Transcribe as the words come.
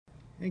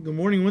Hey, good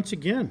morning once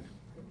again.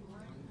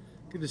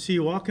 Good to see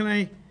you all. Can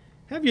I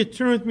have you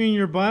turn with me in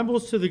your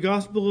Bibles to the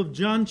Gospel of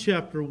John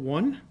chapter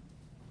 1?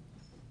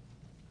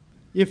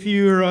 If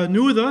you're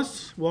new with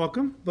us,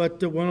 welcome.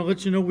 But I want to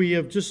let you know we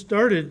have just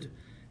started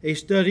a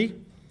study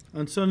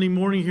on Sunday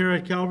morning here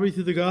at Calvary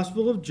through the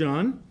Gospel of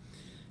John.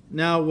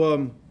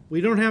 Now,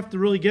 we don't have to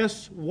really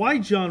guess why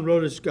John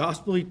wrote his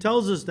Gospel. He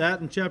tells us that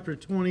in chapter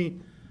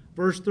 20,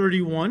 verse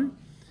 31.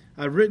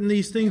 I've written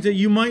these things that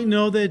you might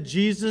know that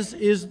Jesus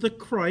is the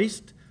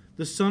Christ,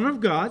 the Son of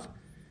God,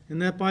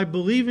 and that by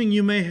believing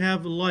you may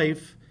have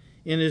life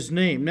in his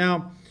name.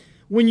 Now,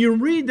 when you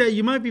read that,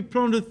 you might be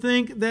prone to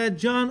think that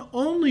John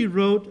only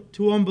wrote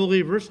to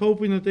unbelievers,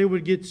 hoping that they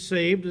would get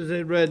saved as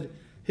they read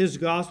his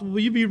gospel,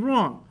 but you'd be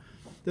wrong.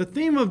 The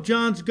theme of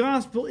John's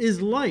gospel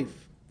is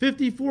life.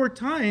 54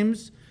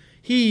 times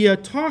he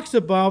talks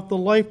about the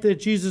life that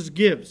Jesus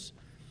gives.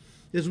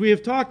 As we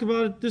have talked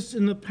about this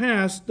in the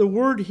past, the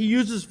word he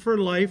uses for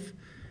life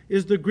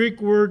is the Greek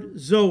word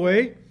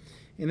zoe,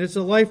 and it's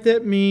a word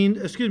that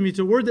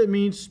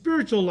means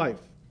spiritual life.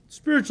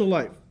 Spiritual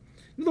life.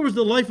 In other words,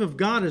 the life of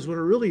God is what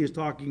it really is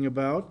talking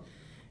about.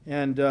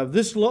 And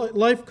this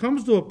life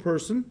comes to a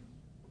person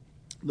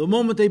the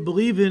moment they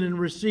believe in and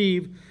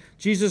receive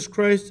Jesus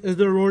Christ as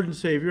their Lord and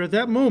Savior. At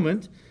that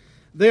moment,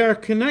 they are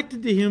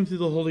connected to him through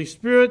the Holy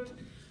Spirit,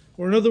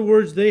 or in other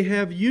words, they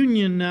have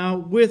union now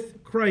with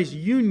Christ,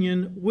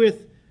 union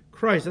with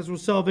Christ. That's what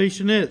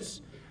salvation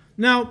is.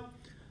 Now,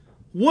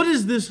 what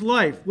is this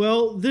life?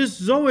 Well, this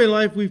Zoe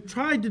life, we've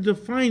tried to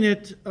define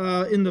it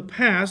in the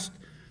past.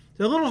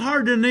 It's a little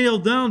hard to nail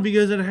down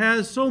because it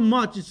has so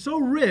much, it's so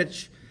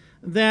rich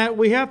that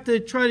we have to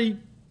try to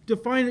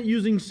define it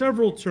using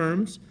several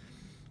terms.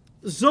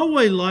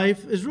 Zoe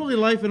life is really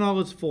life in all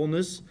its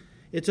fullness.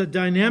 It's a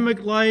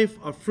dynamic life,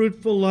 a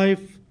fruitful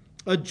life,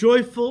 a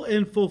joyful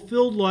and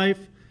fulfilled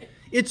life.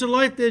 It's a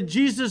life that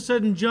Jesus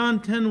said in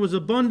John 10 was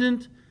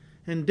abundant,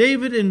 and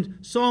David in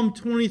Psalm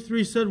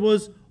 23 said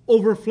was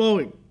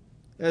overflowing,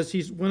 as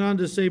he went on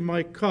to say,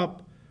 my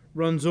cup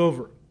runs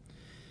over.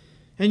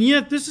 And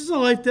yet, this is a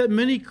life that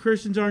many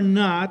Christians are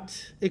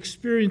not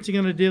experiencing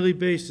on a daily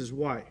basis.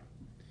 Why?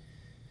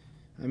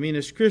 I mean,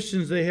 as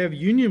Christians, they have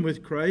union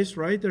with Christ,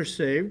 right? They're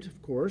saved,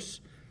 of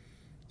course.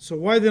 So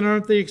why then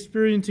aren't they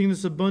experiencing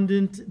this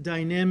abundant,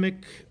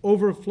 dynamic,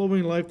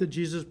 overflowing life that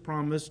Jesus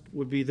promised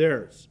would be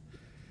theirs?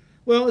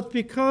 Well, it's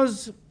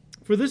because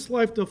for this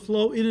life to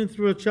flow in and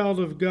through a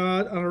child of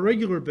God on a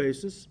regular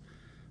basis,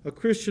 a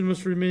Christian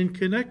must remain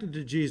connected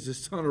to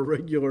Jesus on a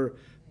regular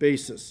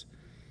basis.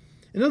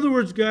 In other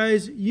words,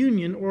 guys,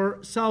 union or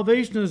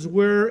salvation is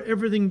where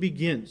everything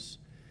begins.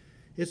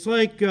 It's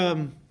like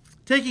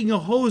taking a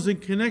hose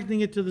and connecting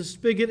it to the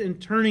spigot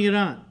and turning it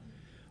on.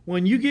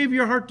 When you gave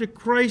your heart to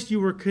Christ, you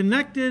were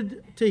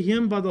connected to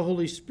him by the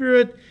Holy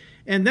Spirit,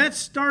 and that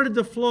started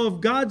the flow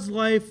of God's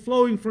life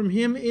flowing from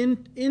him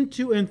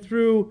into and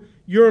through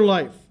your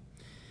life.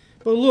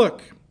 But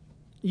look,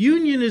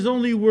 union is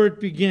only where it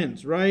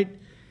begins, right?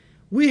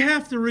 We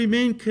have to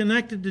remain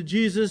connected to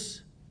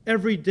Jesus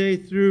every day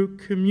through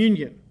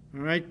communion,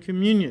 all right?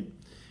 Communion.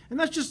 And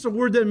that's just a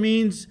word that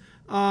means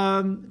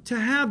to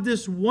have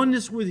this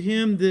oneness with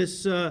him,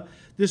 this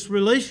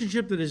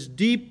relationship that is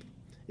deep,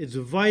 it's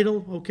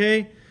vital,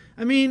 okay?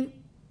 I mean,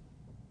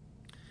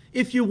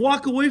 if you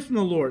walk away from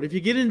the Lord, if you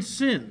get into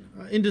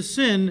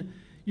sin,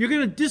 you're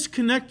going to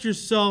disconnect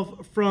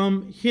yourself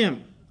from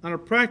him on a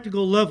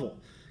practical level.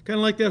 Kind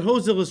of like that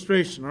hose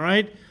illustration, all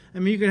right? I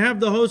mean, you can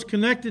have the hose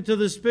connected to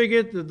the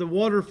spigot, the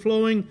water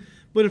flowing,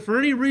 but if for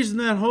any reason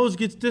that hose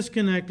gets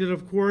disconnected,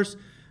 of course,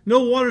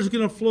 no water is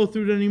going to flow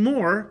through it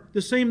anymore.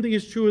 The same thing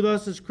is true with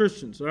us as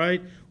Christians, all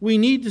right? We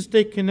need to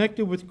stay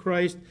connected with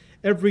Christ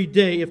every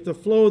day if the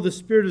flow of the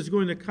Spirit is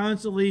going to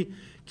constantly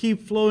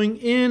keep flowing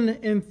in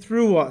and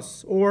through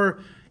us, or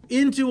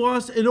into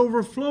us and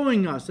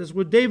overflowing us. That's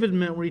what David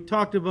meant when he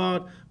talked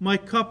about my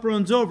cup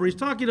runs over. He's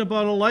talking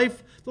about the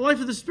life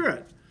of the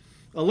Spirit,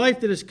 a life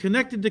that is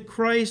connected to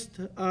Christ,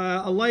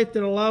 a life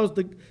that allows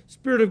the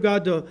Spirit of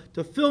God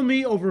to fill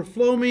me,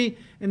 overflow me,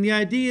 and the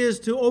idea is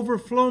to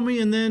overflow me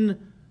and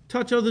then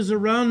touch others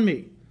around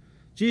me.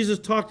 Jesus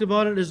talked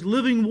about it as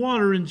living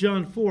water in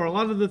John 4. A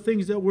lot of the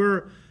things that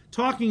we're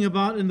talking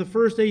about in the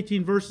first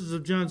 18 verses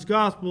of John's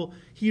Gospel,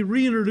 he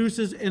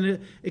reintroduces and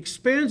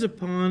expands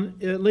upon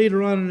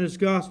later on in his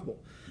Gospel.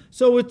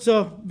 So it's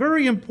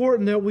very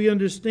important that we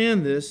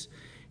understand this.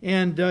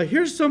 And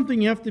here's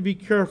something you have to be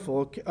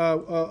careful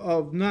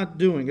of not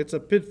doing. It's a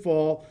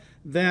pitfall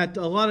that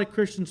a lot of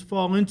Christians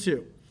fall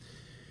into.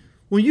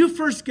 When you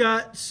first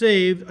got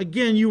saved,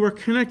 again, you were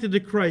connected to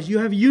Christ. You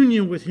have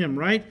union with him,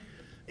 right?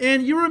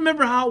 And you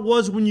remember how it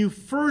was when you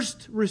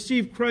first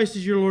received Christ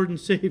as your Lord and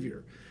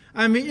Savior.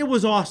 I mean, it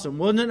was awesome,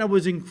 wasn't it? It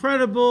was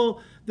incredible.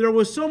 There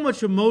was so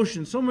much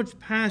emotion, so much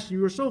passion.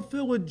 You were so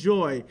filled with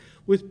joy,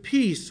 with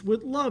peace,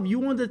 with love. You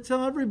wanted to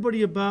tell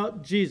everybody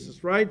about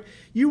Jesus, right?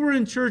 You were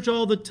in church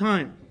all the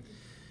time.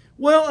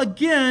 Well,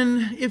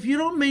 again, if you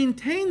don't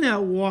maintain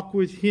that walk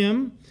with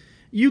him,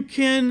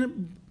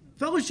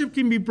 fellowship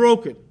can be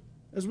broken.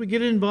 As we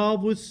get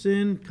involved with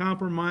sin,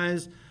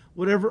 compromise,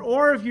 whatever,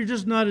 or if you're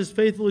just not as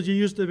faithful as you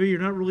used to be, you're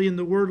not really in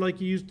the Word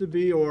like you used to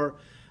be, or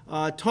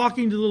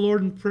talking to the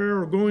Lord in prayer,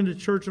 or going to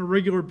church on a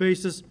regular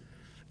basis,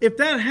 if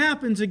that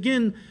happens,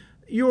 again,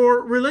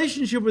 your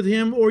relationship with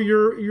Him or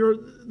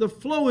the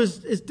flow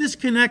is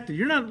disconnected.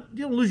 You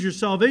don't lose your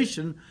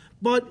salvation,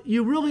 but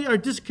you really are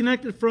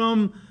disconnected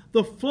from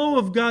the flow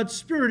of God's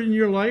Spirit in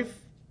your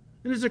life.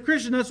 And as a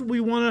Christian, that's what we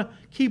want to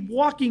keep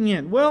walking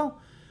in. Well,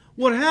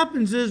 what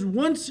happens is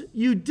once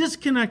you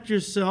disconnect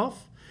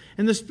yourself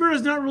and the Spirit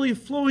is not really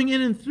flowing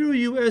in and through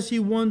you as He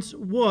once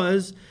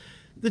was,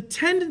 the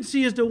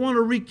tendency is to want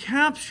to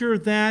recapture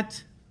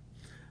that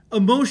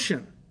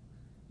emotion,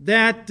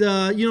 that,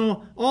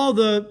 all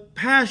the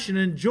passion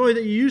and joy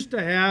that you used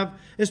to have,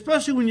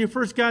 especially when you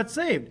first got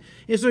saved.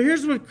 And so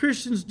here's what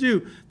Christians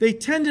do. They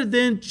tend to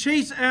then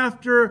chase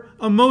after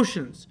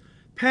emotions,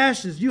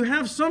 passions. You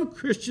have some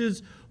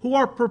Christians who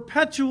are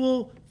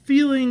perpetual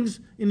feelings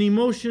and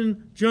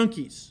emotion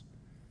junkies.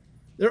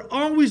 They're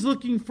always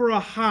looking for a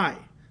high.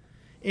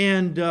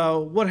 And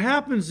what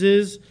happens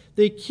is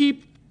they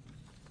keep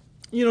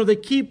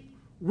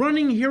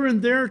running here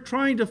and there,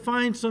 trying to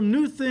find some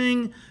new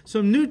thing,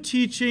 some new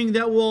teaching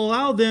that will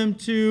allow them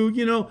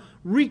to,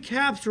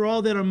 recapture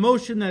all that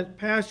emotion, that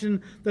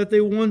passion that they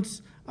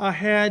once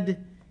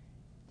had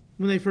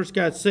when they first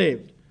got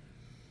saved.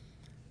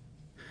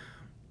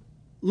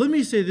 Let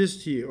me say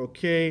this to you,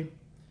 okay?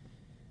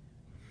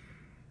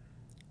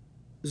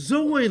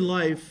 Zoe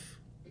life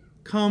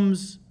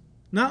comes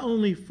not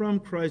only from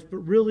Christ, but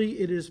really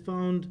it is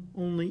found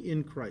only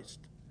in Christ.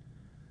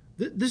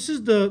 This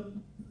is the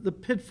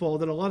pitfall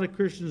that a lot of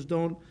Christians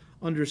don't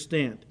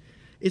understand.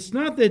 It's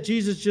not that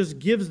Jesus just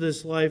gives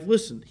this life.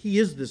 Listen, He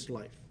is this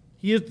life.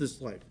 He is this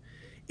life.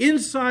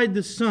 Inside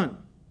the Son,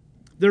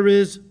 there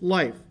is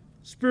life,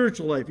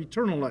 spiritual life,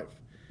 eternal life.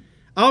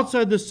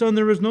 Outside the Son,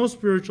 there is no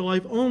spiritual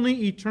life,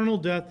 only eternal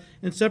death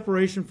and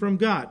separation from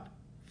God.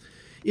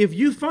 If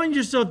you find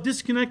yourself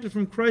disconnected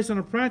from Christ on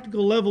a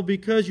practical level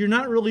because you're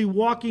not really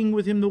walking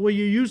with Him the way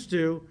you used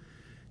to,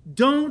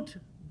 don't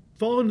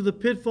fall into the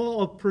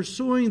pitfall of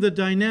pursuing the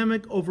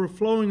dynamic,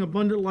 overflowing,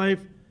 abundant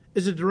life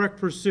as a direct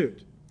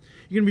pursuit.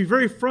 You're going to be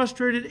very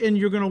frustrated, and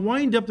you're going to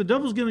wind up, the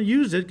devil's going to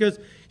use it because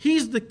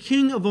he's the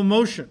king of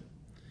emotion.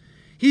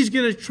 He's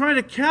going to try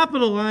to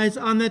capitalize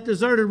on that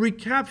desire to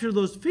recapture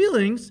those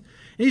feelings,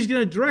 and he's going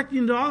to direct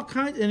you into all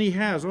kinds, and he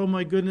has. Oh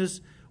my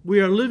goodness,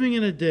 we are living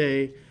in a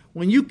day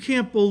when you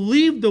can't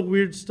believe the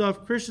weird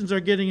stuff Christians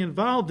are getting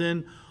involved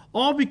in,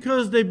 all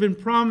because they've been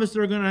promised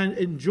they're going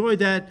to enjoy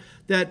that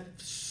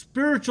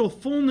spiritual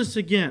fullness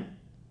again.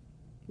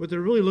 What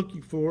they're really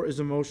looking for is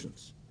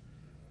emotions.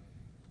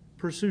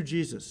 Pursue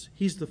Jesus.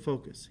 He's the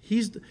focus.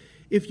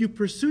 If you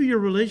pursue your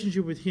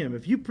relationship with Him,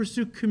 if you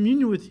pursue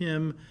communion with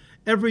Him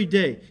every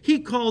day, He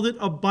called it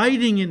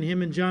abiding in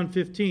Him in John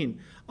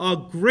 15. A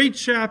great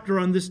chapter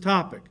on this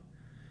topic.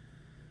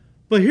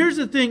 But here's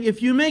the thing,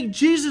 if you make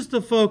Jesus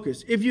the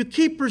focus, if you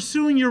keep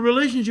pursuing your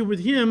relationship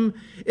with Him,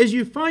 as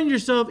you find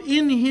yourself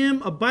in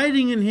Him,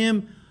 abiding in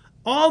Him,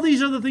 all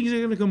these other things are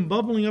going to come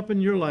bubbling up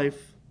in your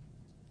life.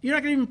 You're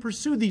not going to even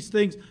pursue these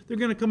things. They're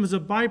going to come as a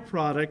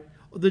byproduct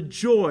of the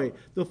joy,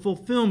 the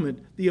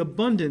fulfillment, the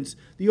abundance,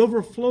 the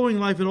overflowing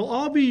life. It'll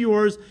all be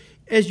yours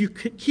as you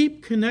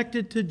keep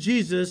connected to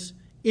Jesus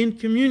in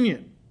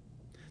communion.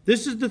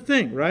 This is the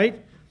thing,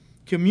 right?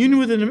 Commune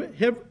with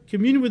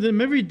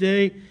Him every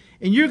day.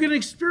 And you're going to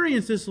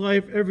experience this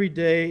life every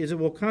day as it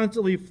will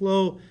constantly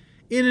flow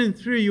in and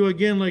through you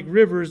again like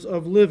rivers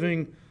of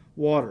living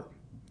water.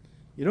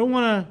 You don't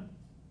want to...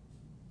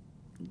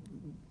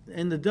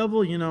 And the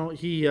devil,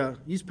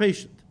 he's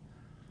patient.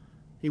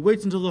 He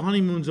waits until the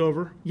honeymoon's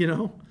over,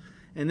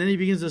 and then he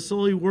begins to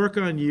slowly work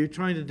on you,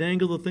 trying to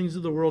dangle the things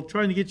of the world,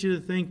 trying to get you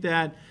to think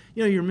that,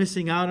 you're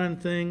missing out on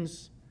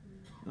things.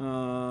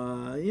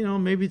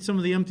 Maybe some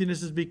of the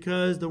emptiness is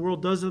because the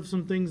world does have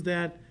some things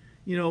that,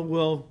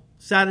 will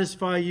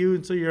satisfy you,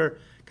 and so you're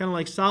kind of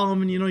like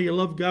Solomon, you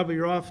love God, but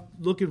you're off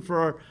looking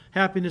for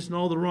happiness in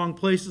all the wrong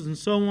places and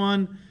so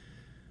on.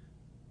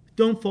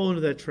 Don't fall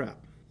into that trap.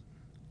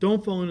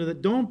 Don't fall into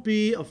that. Don't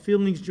be a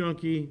feelings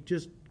junkie.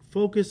 Just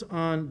focus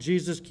on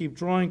Jesus. Keep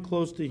drawing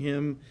close to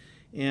Him,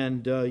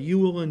 and you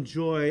will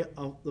enjoy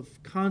the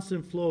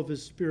constant flow of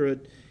His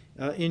Spirit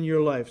in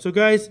your life. So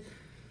guys,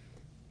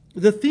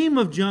 the theme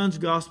of John's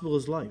Gospel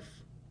is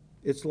life.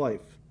 It's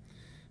life.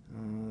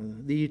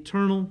 The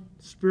eternal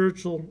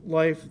spiritual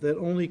life that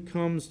only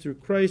comes through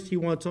Christ. He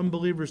wants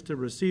unbelievers to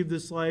receive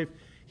this life.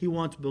 He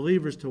wants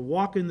believers to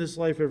walk in this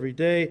life every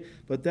day.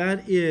 But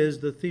that is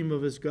the theme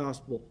of His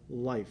gospel,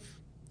 life.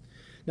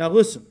 Now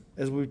listen,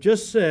 as we've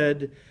just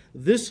said,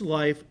 this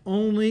life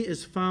only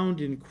is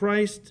found in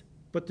Christ,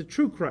 but the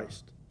true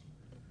Christ.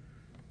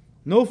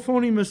 No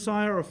phony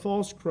Messiah or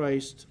false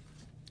Christ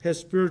has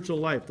spiritual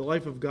life, the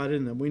life of God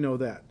in them. We know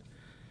that.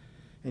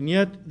 And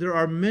yet there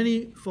are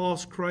many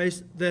false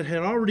Christs that had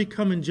already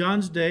come in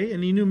John's day,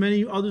 and he knew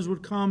many others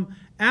would come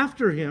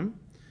after him,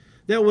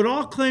 that would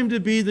all claim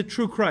to be the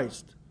true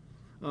Christ,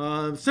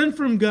 sent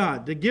from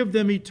God to give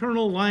them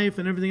eternal life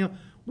and everything else.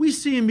 We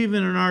see him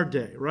even in our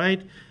day,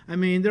 right? I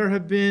mean, there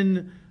have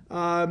been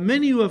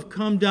many who have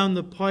come down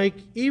the pike,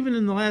 even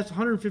in the last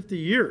 150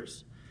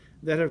 years,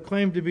 that have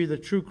claimed to be the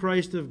true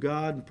Christ of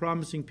God and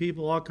promising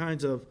people all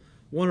kinds of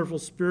wonderful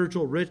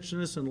spiritual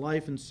richness and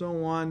life and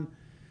so on.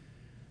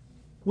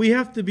 We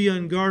have to be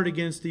on guard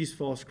against these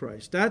false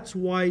Christs. That's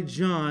why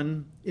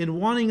John, in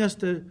wanting us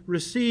to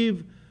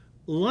receive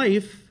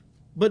life,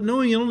 but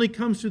knowing it only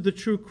comes through the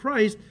true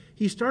Christ,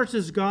 he starts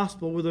his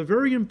gospel with a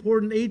very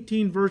important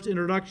 18-verse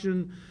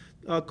introduction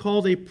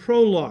called a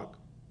prologue.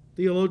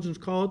 Theologians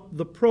call it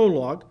the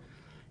prologue.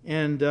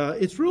 And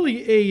it's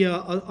really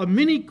a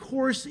mini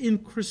course in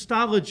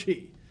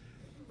Christology.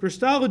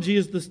 Christology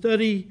is a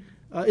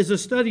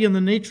study on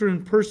the nature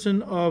and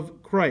person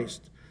of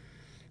Christ.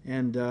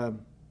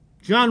 And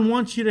John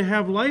wants you to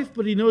have life,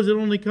 but he knows it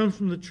only comes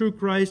from the true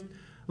Christ.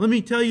 Let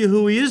me tell you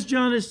who he is,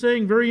 John is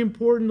saying. Very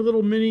important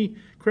little mini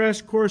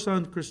crash course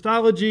on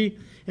Christology.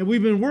 And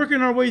we've been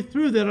working our way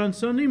through that on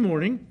Sunday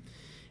morning.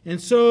 And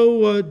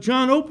so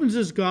John opens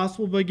his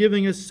gospel by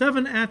giving us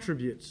 7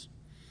 attributes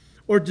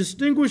or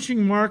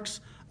distinguishing marks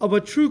of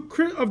the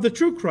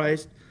true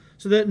Christ,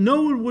 so that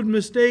no one would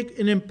mistake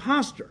an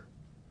impostor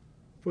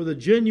for the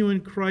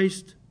genuine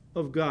Christ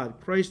of God.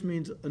 Christ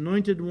means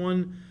anointed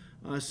one.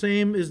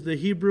 Same as the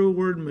Hebrew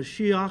word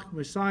Mashiach,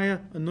 Messiah,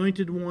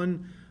 anointed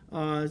one.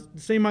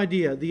 Same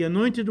idea. The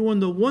anointed one,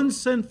 the one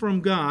sent from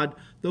God,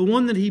 the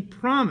one that he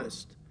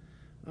promised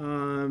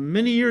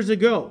many years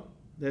ago,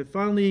 that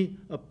finally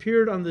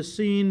appeared on the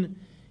scene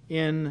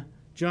in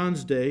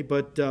John's day.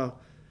 But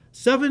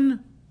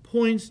 7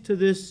 points to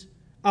this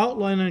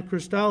outline on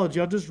Christology.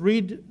 I'll just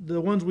read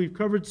the ones we've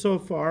covered so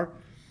far.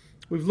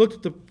 We've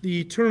looked at the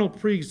eternal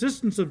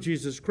preexistence of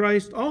Jesus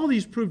Christ. All of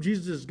these prove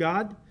Jesus is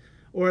God,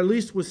 or at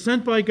least was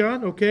sent by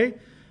God, okay?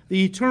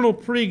 The eternal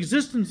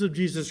preexistence of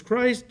Jesus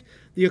Christ,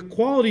 the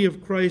equality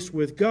of Christ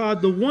with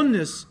God, the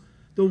oneness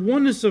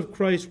of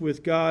Christ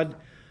with God,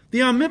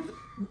 the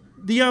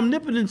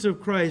omnipotence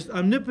of Christ.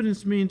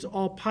 Omnipotence means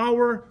all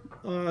power.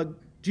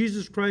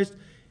 Jesus Christ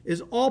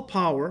is all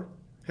power,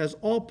 has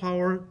all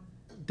power,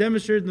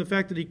 demonstrated in the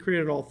fact that he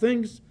created all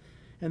things.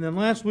 And then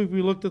last week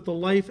we looked at the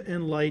life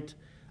and light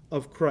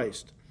of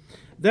Christ.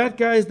 That,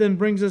 guys, then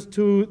brings us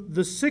to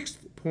the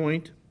 6th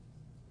point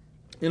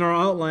in our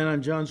outline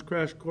on John's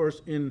crash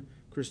course in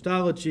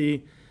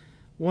Christology,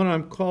 one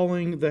I'm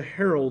calling the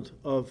herald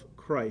of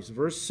Christ.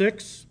 Verse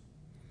 6,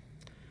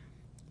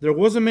 there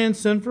was a man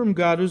sent from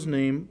God whose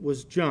name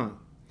was John.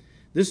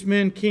 This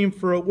man came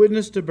for a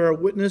witness, to bear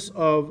witness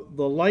of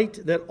the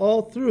light, that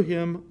all through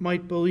him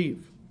might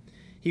believe.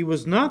 He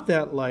was not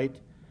that light,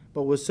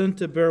 but was sent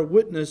to bear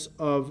witness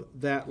of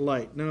that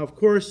light. Now, of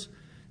course,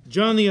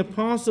 John the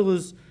Apostle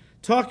is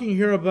talking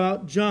here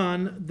about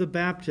John the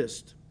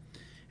Baptist.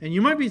 And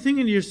you might be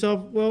thinking to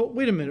yourself, well,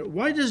 wait a minute.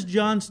 Why does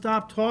John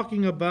stop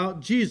talking about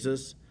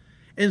Jesus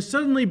and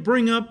suddenly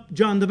bring up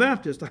John the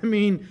Baptist? I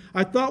mean,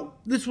 I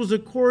thought this was a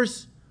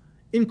course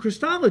in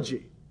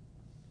Christology.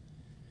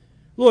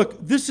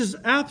 Look, this is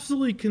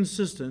absolutely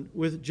consistent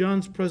with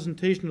John's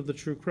presentation of the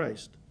true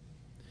Christ.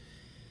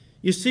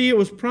 You see, it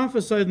was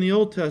prophesied in the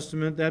Old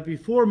Testament that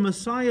before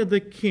Messiah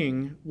the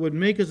King would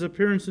make his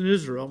appearance in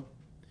Israel,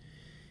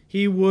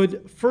 he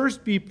would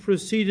first be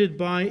preceded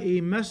by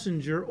a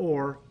messenger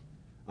or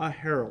a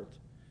herald.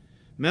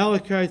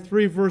 Malachi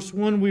 3 verse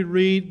 1 we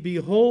read,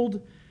 behold,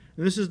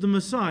 and this is the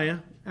Messiah,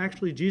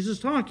 actually Jesus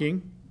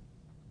talking,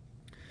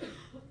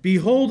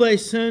 behold, I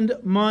send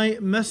my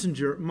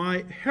messenger,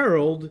 my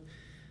herald,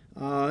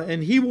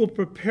 and he will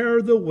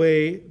prepare the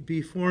way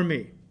before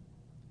me.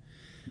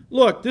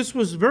 Look, this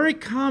was very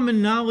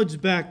common knowledge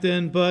back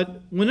then,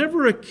 but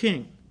whenever a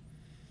king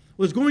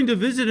was going to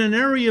visit an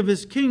area of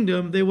his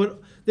kingdom,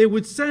 they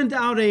would send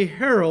out a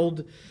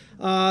herald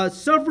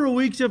several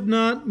weeks, if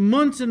not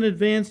months in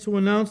advance, to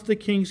announce the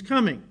king's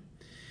coming.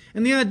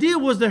 And the idea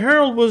was the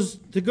herald was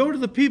to go to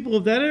the people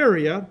of that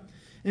area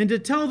and to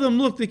tell them,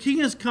 look, the king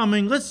is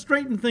coming, let's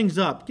straighten things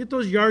up. Get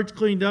those yards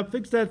cleaned up,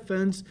 fix that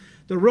fence.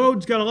 The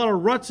road's got a lot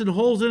of ruts and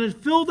holes in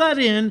it, fill that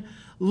in.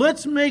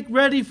 Let's make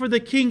ready for the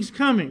king's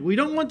coming. We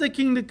don't want the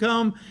king to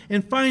come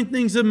and find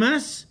things a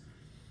mess.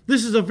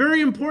 This is a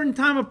very important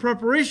time of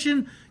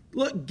preparation.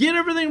 Look, get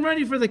everything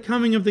ready for the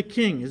coming of the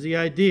king is the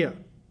idea.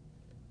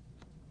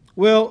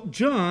 Well,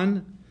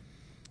 John,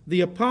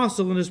 the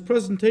apostle, in his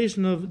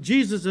presentation of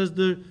Jesus as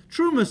the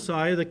true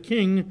Messiah, the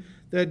king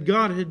that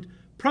God had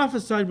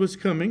prophesied was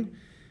coming,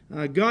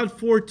 God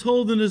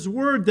foretold in his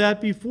word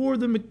that before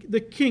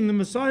the king, the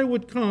Messiah,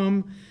 would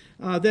come,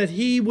 that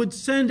he would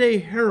send a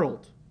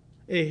herald.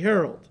 A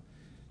herald.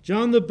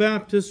 John the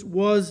Baptist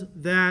was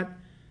that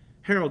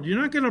herald.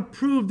 You're not going to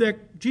prove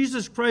that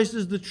Jesus Christ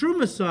is the true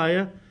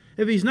Messiah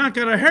if he's not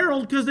got a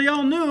herald, because they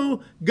all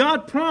knew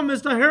God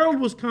promised a herald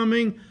was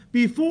coming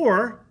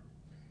before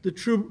the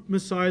true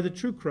Messiah, the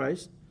true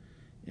Christ.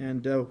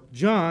 And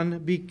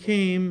John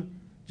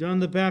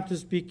the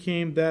Baptist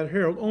became that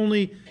herald.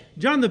 Only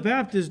John the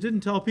Baptist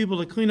didn't tell people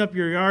to clean up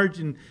your yards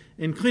and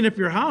clean up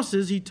your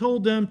houses. He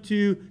told them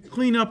to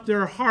clean up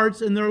their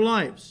hearts and their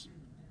lives.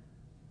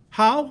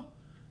 How?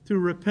 Through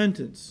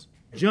repentance.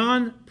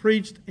 John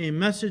preached a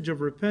message of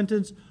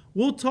repentance.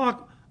 We'll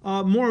talk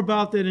more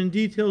about that in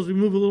detail as we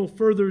move a little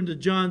further into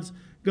John's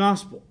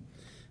gospel.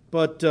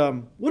 But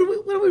what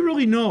do we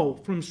really know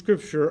from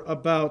Scripture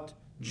about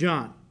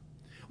John?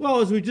 Well,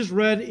 as we just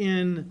read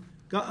in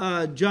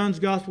John's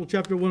Gospel,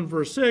 chapter 1,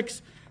 verse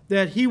 6,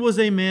 that he was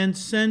a man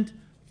sent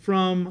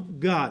from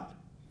God.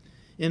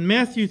 In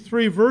Matthew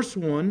 3, verse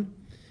 1,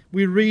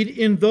 we read,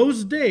 "In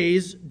those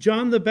days,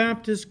 John the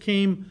Baptist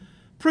came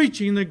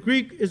preaching." The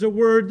Greek is a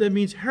word that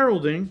means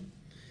heralding.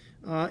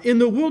 In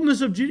the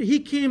wilderness of Judea, he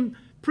came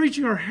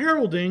preaching or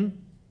heralding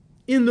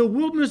in the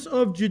wilderness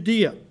of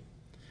Judea.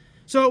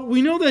 So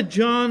we know that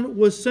John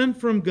was sent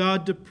from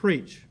God to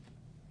preach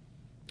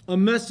a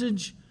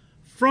message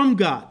from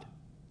God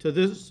to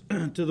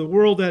the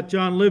world that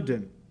John lived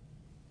in.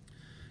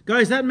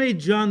 Guys, that made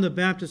John the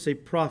Baptist a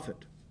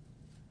prophet,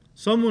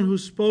 someone who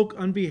spoke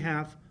on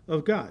behalf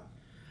of God.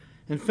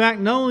 In fact,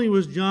 not only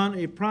was John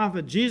a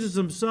prophet, Jesus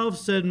himself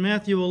said in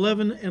Matthew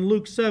 11 and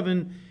Luke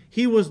 7,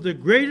 he was the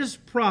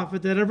greatest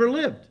prophet that ever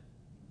lived.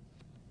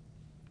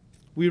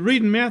 We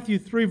read in Matthew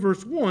 3,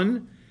 verse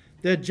 1,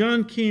 that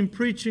John came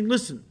preaching,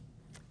 listen,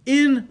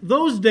 in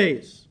those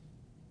days.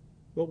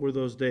 What were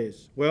those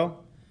days?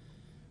 Well,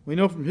 we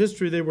know from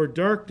history they were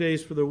dark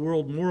days for the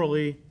world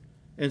morally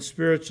and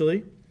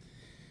spiritually.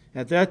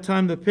 At that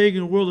time, the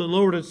pagan world had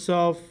lowered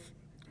itself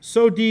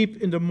so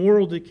deep into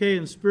moral decay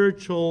and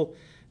spiritual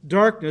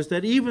darkness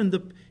that even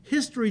the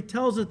history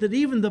tells us that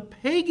even the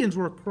pagans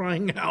were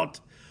crying out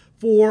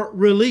for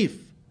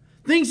relief.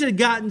 Things had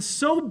gotten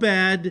so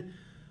bad,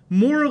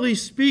 morally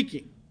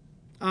speaking.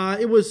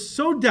 It was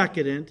so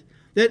decadent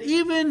that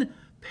even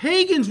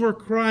pagans were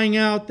crying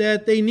out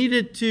that they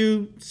needed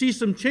to see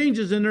some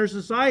changes in their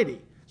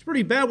society. It's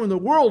pretty bad when the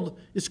world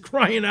is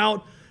crying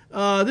out,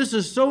 this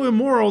is so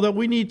immoral that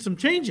we need some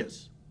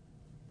changes.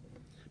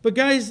 But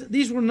guys,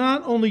 these were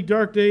not only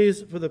dark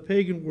days for the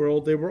pagan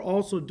world, they were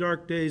also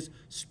dark days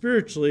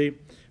spiritually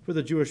for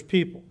the Jewish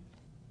people.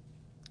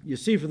 You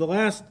see, for the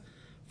last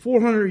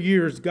 400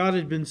 years, God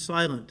had been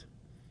silent.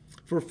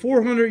 For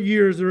 400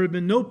 years, there had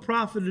been no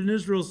prophet in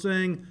Israel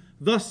saying,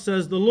 "Thus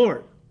says the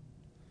Lord."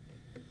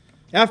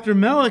 After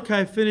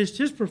Malachi finished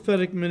his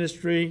prophetic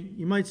ministry,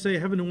 you might say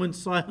heaven went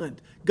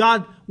silent.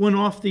 God went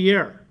off the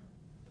air.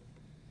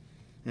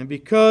 And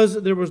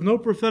because there was no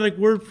prophetic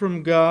word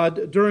from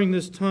God during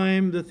this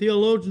time, the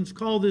theologians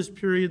call this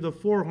period the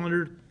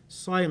 400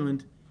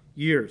 silent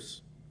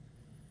years.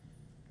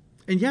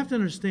 And you have to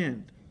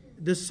understand,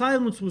 the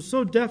silence was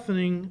so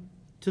deafening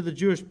to the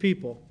Jewish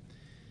people,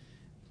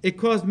 it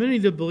caused many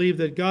to believe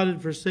that God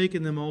had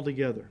forsaken them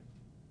altogether.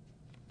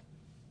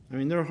 I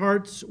mean, their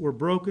hearts were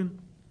broken,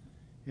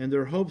 and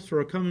their hopes for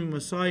a coming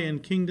Messiah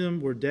and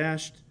kingdom were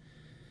dashed.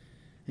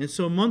 And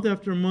so month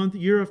after month,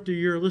 year after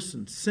year,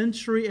 listen,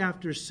 century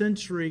after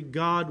century,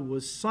 God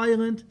was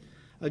silent.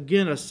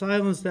 Again, a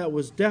silence that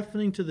was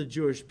deafening to the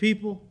Jewish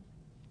people.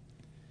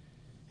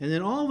 And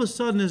then all of a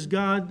sudden, as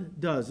God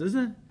does,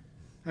 isn't it?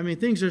 I mean,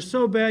 things are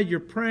so bad, you're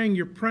praying,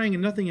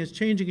 and nothing is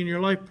changing in your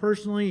life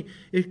personally.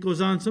 It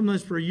goes on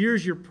sometimes for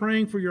years. You're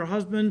praying for your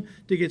husband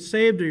to get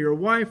saved, or your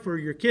wife, or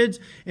your kids.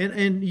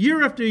 And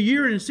year after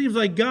year, and it seems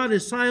like God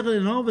is silent,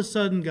 and all of a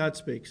sudden, God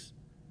speaks.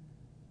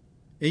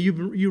 And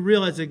you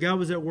realize that God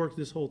was at work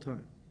this whole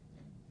time.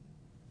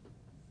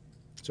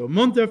 So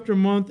month after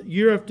month,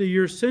 year after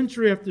year,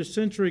 century after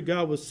century,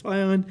 God was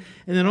silent.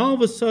 And then all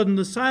of a sudden,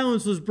 the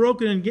silence was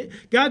broken and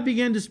God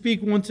began to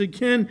speak once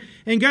again.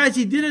 And guys,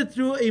 he did it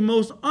through a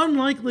most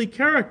unlikely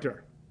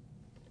character.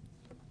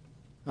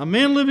 A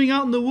man living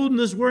out in the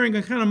wilderness wearing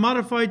a kind of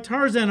modified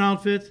Tarzan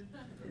outfit,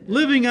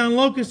 living on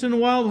locusts and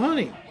wild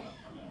honey.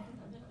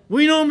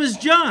 We know him as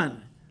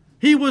John.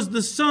 He was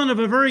the son of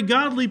a very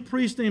godly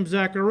priest named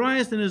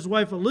Zacharias and his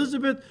wife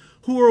Elizabeth,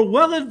 who were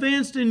well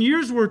advanced in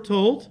years, we're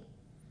told.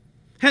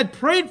 Had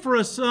prayed for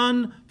a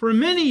son for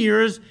many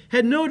years,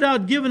 had no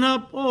doubt given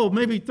up,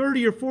 maybe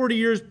 30 or 40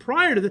 years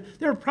prior to that.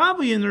 They were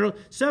probably in their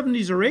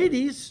 70s or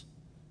 80s,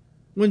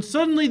 when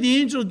suddenly the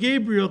angel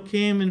Gabriel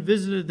came and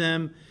visited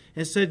them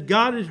and said,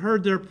 God had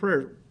heard their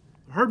prayer.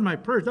 Heard my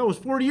prayers. That was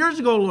 40 years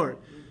ago, Lord.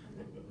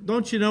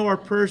 Don't you know our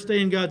prayers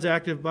stay in God's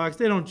active box?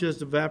 They don't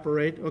just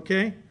evaporate,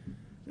 okay?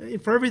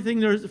 For everything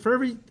there is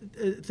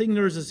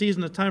a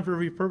season, a time for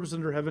every purpose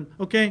under heaven,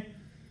 okay?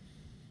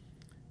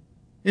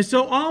 And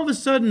so all of a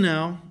sudden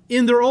now,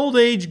 in their old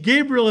age,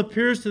 Gabriel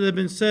appears to them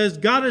and says,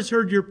 God has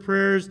heard your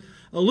prayers.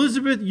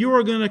 Elizabeth, you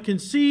are going to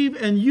conceive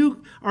and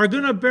you are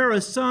going to bear a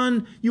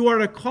son. You are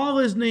to call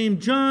his name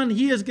John.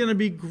 He is going to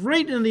be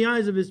great in the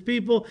eyes of his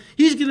people.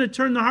 He's going to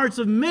turn the hearts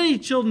of many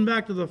children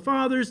back to the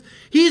fathers.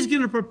 He's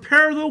going to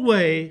prepare the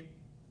way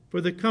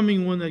for the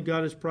coming one that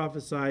God has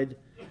prophesied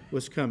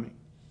was coming.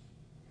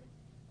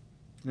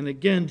 And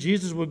again,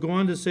 Jesus would go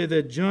on to say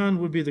that John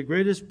would be the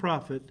greatest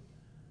prophet,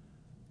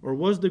 or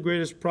was the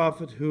greatest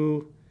prophet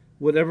who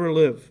would ever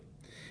live.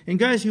 And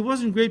guys, he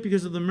wasn't great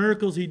because of the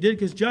miracles he did,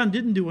 because John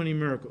didn't do any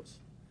miracles.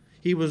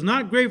 He was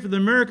not great for the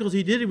miracles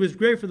he did. He was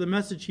great for the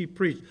message he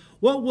preached.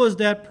 What was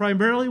that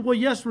primarily? Well,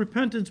 yes,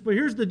 repentance, but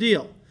here's the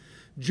deal.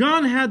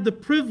 John had the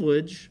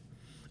privilege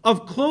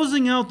of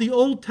closing out the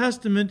Old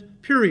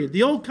Testament period,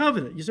 the Old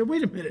Covenant. You say,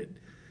 wait a minute.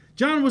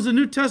 John was a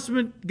New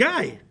Testament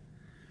guy.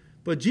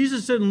 But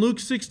Jesus said in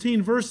Luke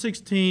 16, verse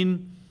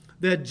 16,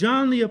 that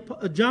John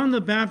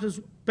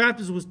the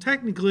Baptist was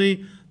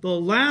technically the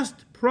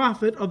last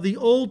prophet of the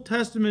Old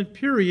Testament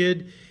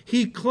period.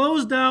 He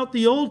closed out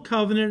the Old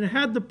Covenant and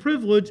had the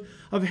privilege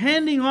of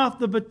handing off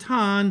the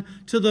baton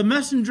to the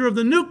messenger of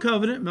the New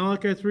Covenant,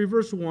 Malachi 3,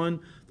 verse 1,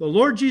 the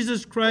Lord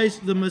Jesus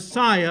Christ, the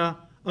Messiah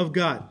of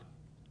God.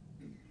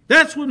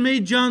 That's what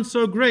made John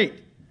so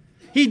great.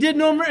 He did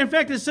no, in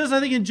fact, it says, I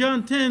think in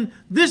John 10,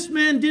 this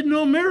man did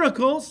no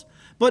miracles,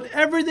 but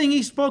everything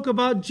he spoke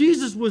about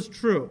Jesus was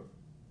true.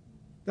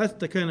 That's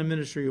the kind of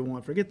ministry you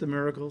want. Forget the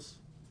miracles.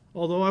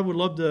 Although I would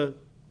love to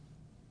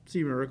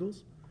see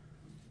miracles.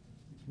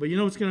 But you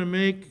know what's going to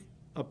make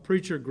a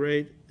preacher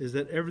great is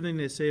that everything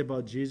they say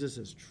about Jesus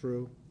is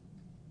true.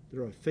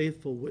 They're a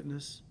faithful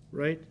witness,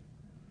 right?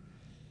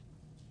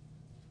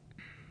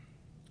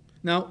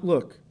 Now,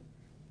 look,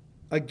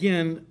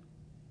 again,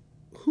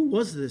 who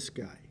was this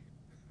guy?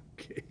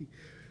 Okay.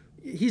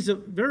 He's a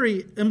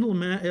very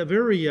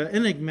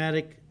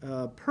enigmatic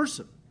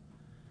person.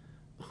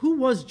 Who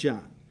was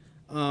John?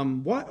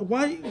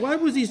 Why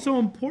was he so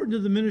important to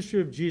the ministry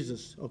of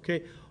Jesus?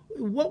 Okay,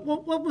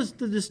 what was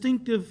the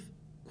distinctive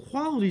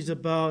qualities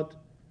about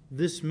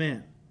this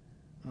man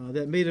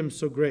that made him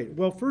so great?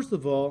 Well, first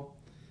of all,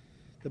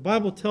 the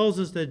Bible tells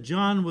us that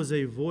John was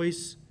a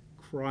voice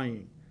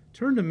crying.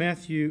 Turn to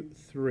Matthew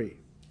 3.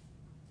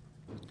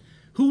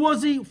 Who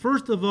was he?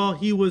 First of all,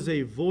 he was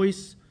a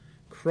voice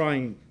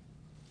crying.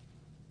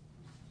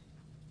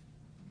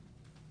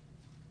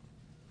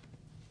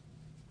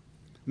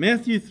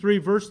 Matthew 3,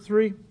 verse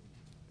 3.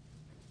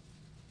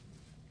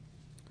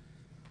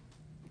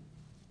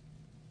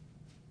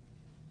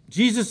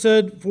 Jesus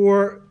said,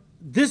 "For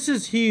this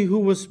is he who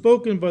was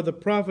spoken by the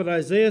prophet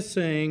Isaiah,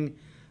 saying,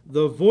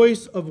 the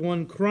voice of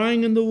one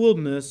crying in the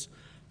wilderness,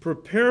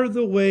 prepare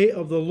the way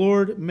of the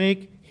Lord,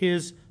 make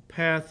his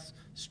paths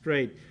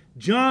straight."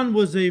 John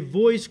was a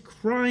voice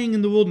crying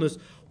in the wilderness.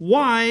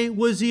 Why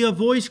was he a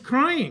voice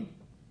crying?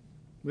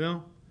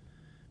 Well,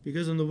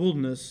 because in the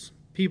wilderness,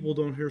 people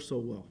don't hear so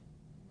well.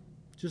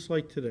 Just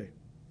like today.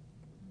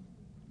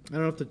 I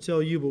don't have to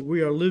tell you, but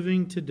we are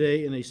living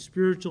today in a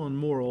spiritual and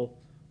moral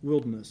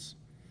wilderness.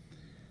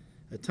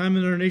 A time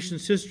in our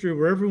nation's history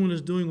where everyone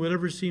is doing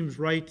whatever seems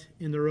right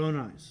in their own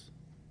eyes.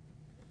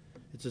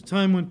 It's a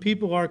time when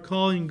people are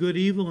calling good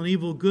evil and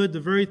evil good.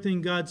 The very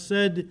thing God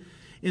said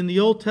in the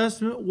Old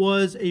Testament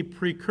was a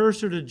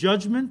precursor to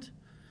judgment.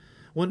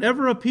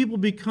 Whenever a people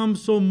become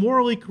so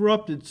morally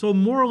corrupted, so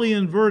morally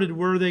inverted,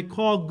 where they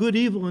call good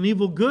evil and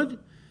evil good,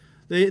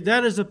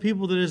 that is a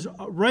people that is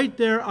right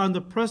there on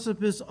the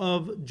precipice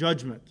of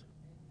judgment.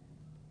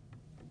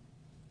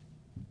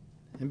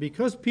 And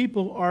because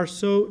people are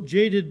so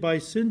jaded by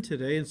sin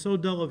today and so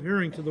dull of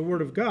hearing to the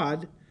Word of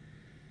God,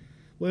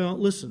 well,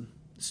 listen,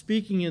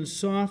 speaking in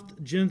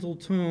soft, gentle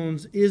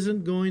tones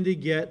isn't going to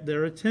get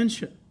their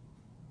attention.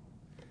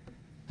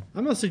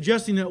 I'm not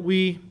suggesting that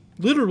we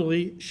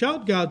literally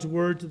shout God's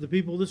Word to the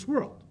people of this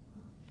world.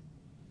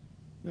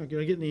 You're not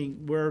going to get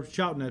anywhere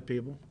shouting at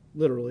people,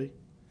 literally.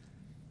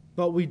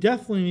 But we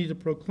definitely need to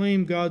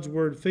proclaim God's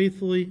Word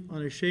faithfully,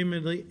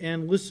 unashamedly,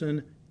 and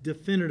listen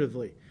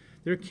definitively.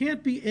 There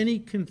can't be any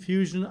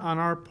confusion on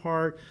our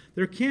part.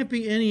 There can't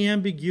be any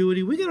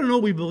ambiguity. We got to know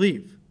what we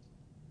believe.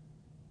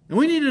 And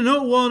we need to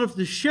know well enough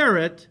to share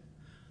it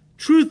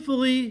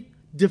truthfully,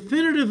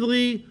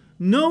 definitively,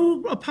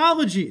 no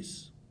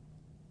apologies.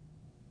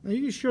 Now,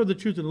 you can share the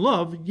truth in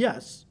love,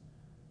 yes,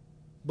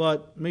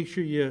 but make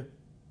sure you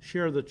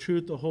share the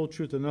truth, the whole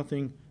truth, and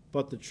nothing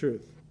but the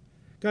truth.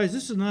 Guys,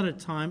 this is not a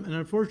time, and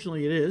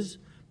unfortunately it is,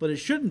 but it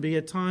shouldn't be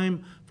a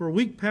time for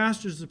weak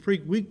pastors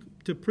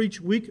to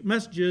preach weak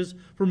messages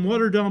from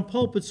watered-down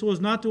pulpits so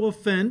as not to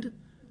offend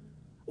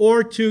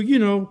or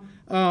to,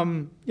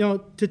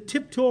 to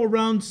tiptoe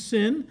around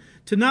sin,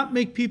 to not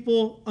make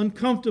people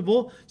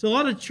uncomfortable. So a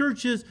lot of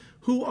churches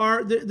who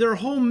are, their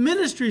whole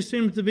ministry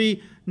seems to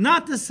be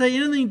not to say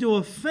anything to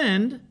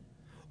offend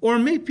or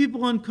make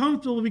people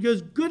uncomfortable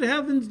because, good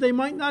heavens, they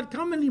might not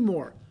come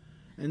anymore.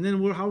 And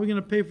then how are we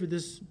going to pay for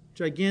this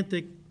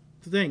gigantic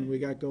thing we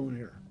got going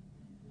here?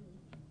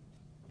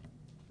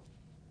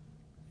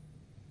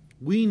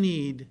 We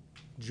need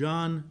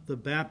John the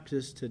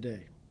Baptist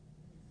today.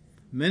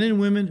 Men and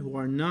women who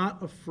are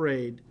not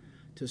afraid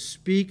to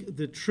speak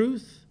the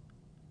truth,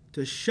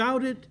 to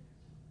shout it,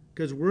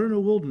 because we're in a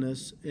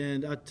wilderness.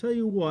 And I'll tell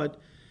you what,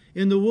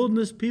 in the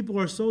wilderness, people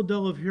are so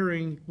dull of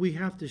hearing, we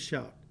have to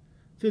shout.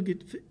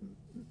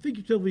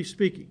 Figuratively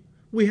speaking,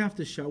 we have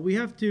to shout. We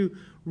have to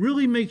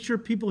really make sure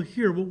people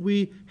hear what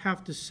we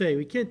have to say.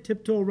 We can't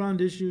tiptoe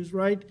around issues,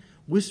 right?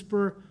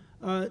 Whisper.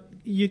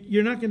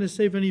 You're not going to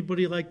save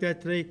anybody like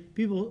that today.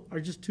 People are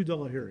just too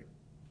dull of hearing.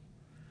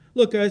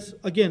 Look, guys,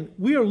 again,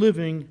 we are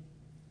living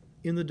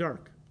in the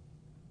dark.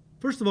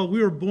 First of all,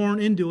 we were born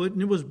into it,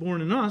 and it was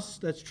born in us.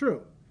 That's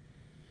true.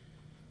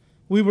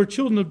 We were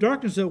children of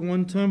darkness at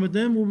one time, but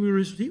then when we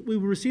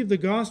received the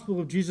gospel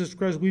of Jesus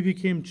Christ, we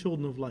became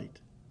children of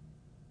light.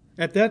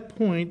 At that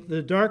point,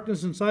 the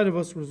darkness inside of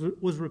us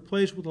was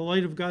replaced with the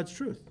light of God's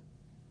truth.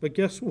 But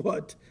guess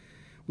what?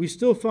 We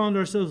still found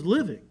ourselves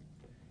living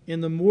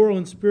in the moral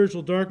and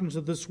spiritual darkness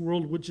of this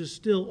world, which is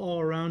still all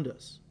around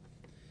us.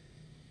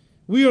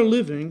 We are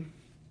living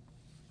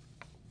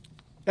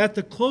at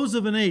the close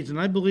of an age, and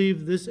I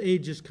believe this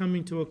age is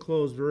coming to a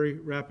close very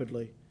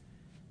rapidly.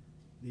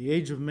 The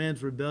age of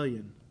man's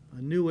rebellion,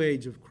 a new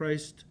age of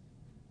Christ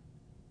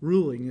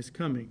ruling is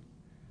coming.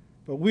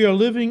 But we are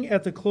living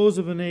at the close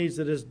of an age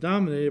that is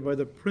dominated by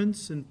the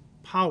prince and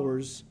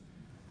powers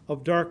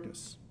of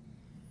darkness.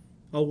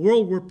 A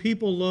world where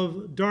people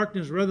love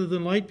darkness rather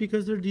than light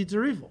because their deeds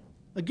are evil.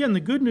 Again, the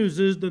good news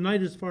is the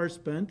night is far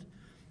spent.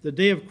 The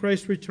day of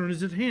Christ's return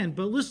is at hand.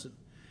 But listen,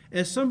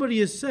 as somebody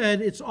has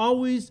said, it's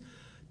always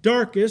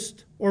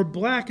darkest or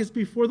blackest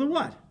before the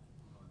what?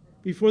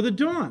 Before the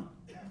dawn.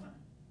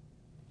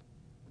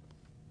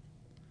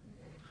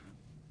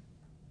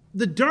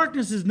 The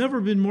darkness has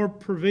never been more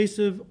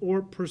pervasive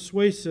or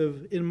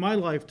persuasive in my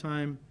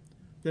lifetime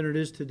than it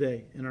is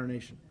today in our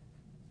nation.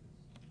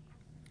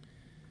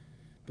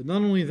 But not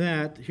only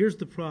that, here's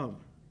the problem.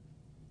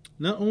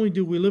 Not only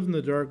do we live in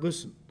the dark,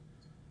 listen,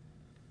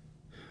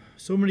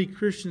 so many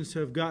Christians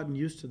have gotten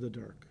used to the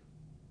dark.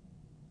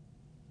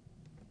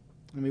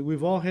 I mean,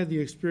 we've all had the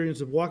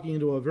experience of walking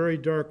into a very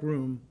dark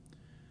room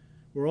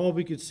where all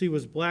we could see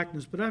was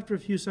blackness, but after a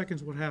few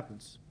seconds, what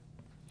happens?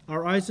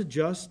 Our eyes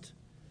adjust,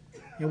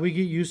 and we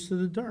get used to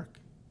the dark.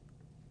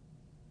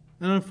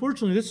 And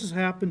unfortunately, this has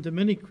happened to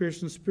many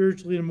Christians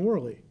spiritually and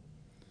morally.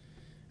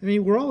 I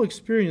mean, we're all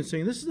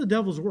experiencing, this is the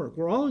devil's work,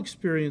 we're all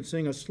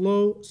experiencing a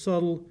slow,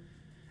 subtle,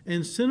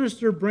 and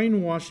sinister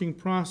brainwashing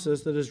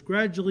process that is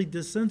gradually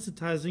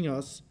desensitizing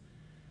us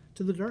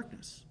to the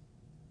darkness.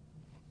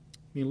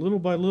 I mean, little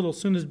by little,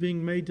 sin is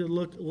being made to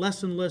look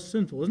less and less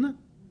sinful, isn't it?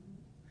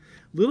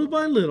 Little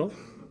by little,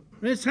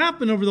 and it's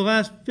happened over the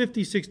last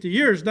 50, 60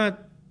 years,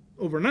 not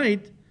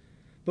overnight,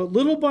 but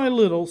little by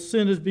little,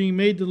 sin is being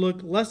made to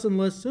look less and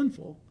less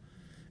sinful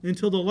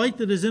until the light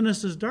that is in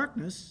us is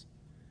darkness.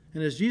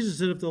 And as Jesus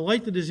said, if the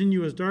light that is in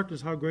you is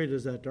darkness, how great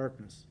is that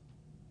darkness?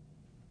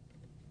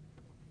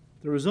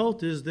 The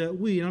result is that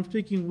we, and I'm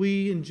speaking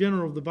we in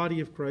general of the body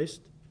of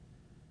Christ,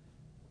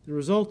 the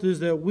result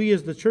is that we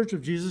as the church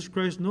of Jesus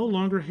Christ no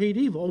longer hate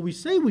evil. Oh, we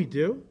say we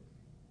do,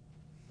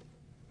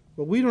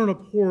 but we don't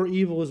abhor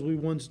evil as we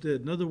once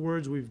did. In other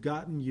words, we've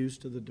gotten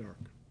used to the dark.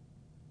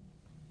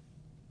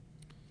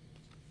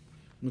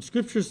 When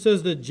Scripture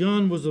says that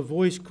John was a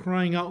voice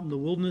crying out in the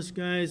wilderness,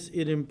 guys,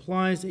 it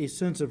implies a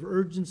sense of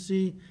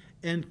urgency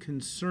and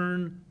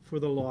concern for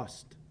the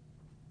lost.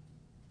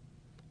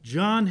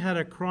 John had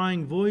a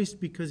crying voice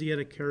because he had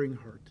a caring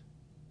heart.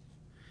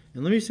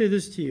 And let me say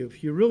this to you.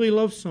 If you really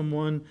love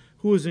someone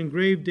who is in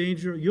grave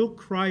danger, you'll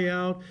cry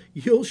out,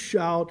 you'll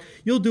shout,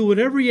 you'll do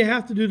whatever you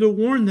have to do to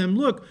warn them.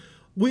 Look,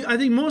 I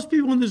think most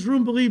people in this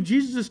room believe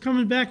Jesus is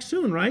coming back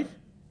soon, right?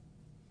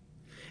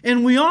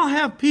 And we all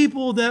have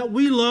people that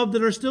we love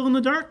that are still in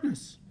the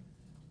darkness.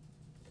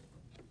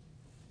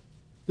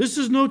 This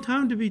is no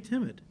time to be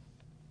timid.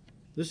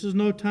 This is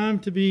no time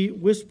to be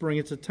whispering.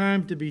 It's a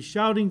time to be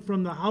shouting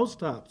from the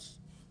housetops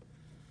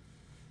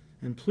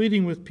and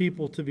pleading with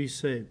people to be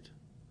saved.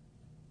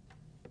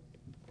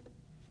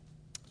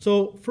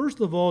 So, first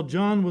of all,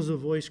 John was a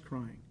voice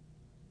crying.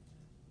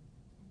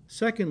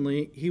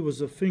 Secondly, he was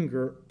a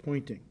finger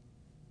pointing.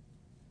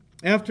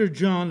 After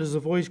John, as a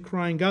voice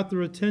crying got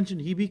their attention,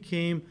 he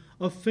became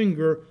a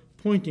finger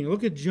pointing.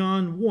 Look at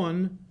John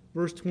 1,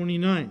 verse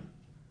 29.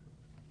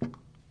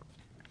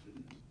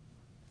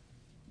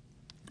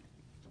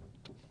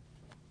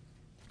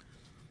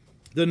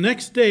 The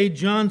next day,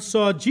 John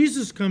saw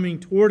Jesus coming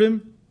toward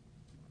him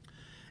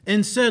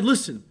and said,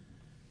 listen,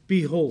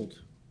 behold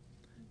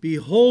the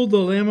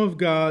Lamb of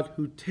God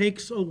who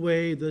takes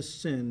away the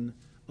sin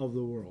of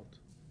the world.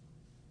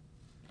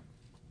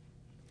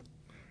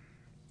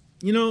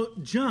 You know,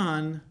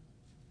 John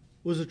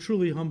was a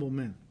truly humble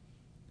man.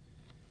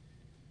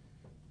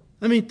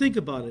 I mean, think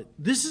about it.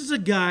 This is a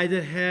guy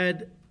that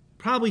had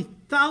probably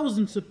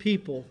thousands of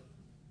people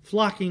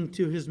flocking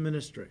to his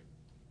ministry.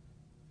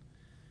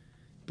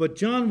 But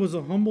John was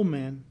a humble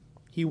man.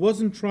 He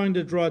wasn't trying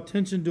to draw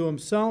attention to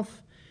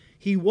himself.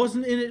 He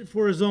wasn't in it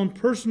for his own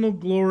personal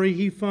glory.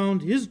 He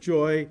found his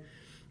joy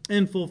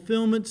and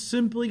fulfillment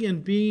simply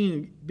in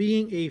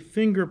being a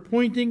finger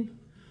pointing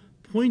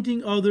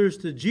others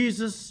to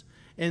Jesus,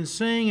 and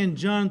saying in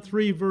John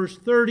 3, verse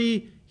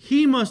 30,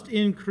 he must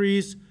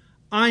increase,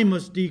 I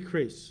must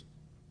decrease.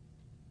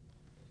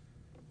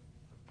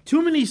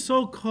 Too many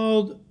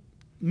so-called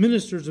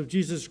ministers of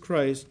Jesus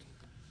Christ,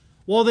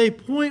 while they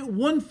point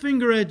one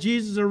finger at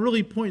Jesus, are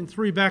really pointing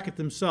three back at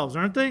themselves,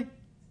 aren't they?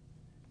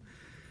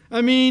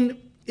 I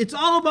mean, it's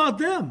all about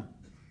them.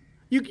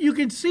 You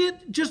can see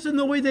it just in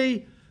the way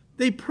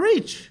they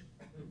preach.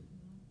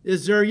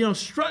 Is they're,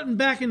 strutting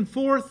back and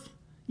forth,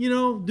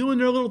 doing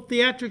their little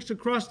theatrics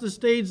across the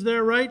stage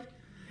there, right?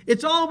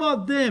 It's all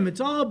about them.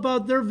 It's all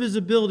about their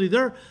visibility,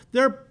 their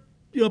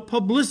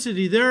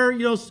publicity, their,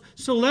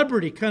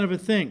 celebrity kind of a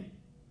thing.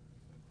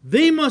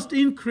 They must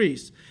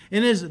increase.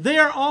 And as they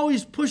are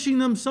always pushing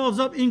themselves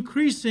up,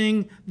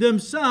 increasing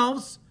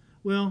themselves,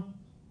 well,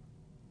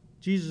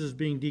 Jesus is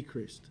being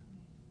decreased.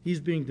 He's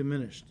being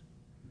diminished.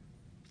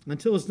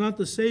 Until it's not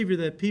the Savior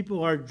that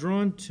people are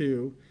drawn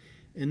to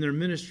in their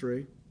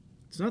ministry.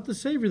 It's not the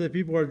Savior that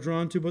people are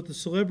drawn to, but the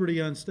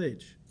celebrity on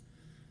stage.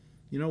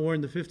 You know,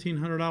 wearing the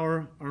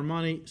 $1,500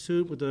 Armani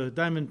suit with the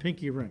diamond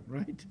pinky ring,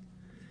 right?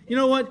 You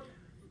know what?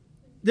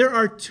 There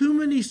are too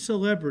many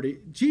celebrities.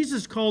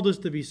 Jesus called us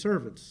to be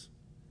servants,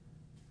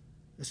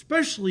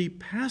 especially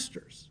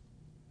pastors.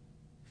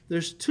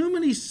 There's too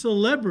many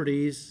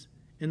celebrities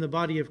in the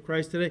body of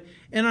Christ today.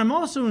 And I'm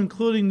also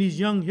including these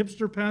young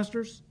hipster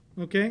pastors,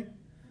 okay?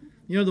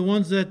 You know, the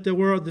ones that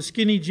wear the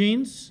skinny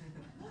jeans.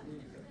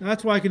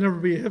 That's why I can never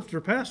be a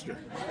hipster pastor.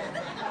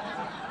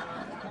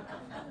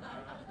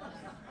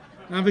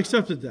 I've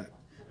accepted that.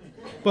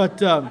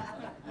 But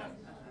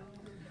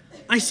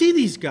I see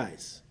these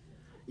guys,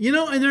 you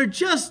know, and they're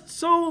just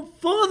so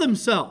full of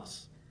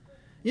themselves.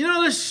 You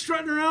know, they're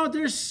strutting around with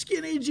their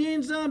skinny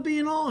jeans on,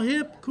 being all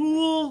hip,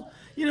 cool,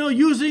 you know,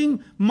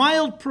 using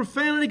mild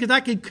profanity because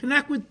I can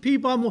connect with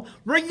people. I'm a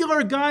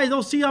regular guy.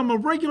 They'll see I'm a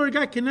regular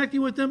guy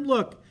connecting with them.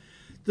 Look,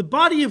 the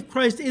body of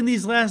Christ in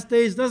these last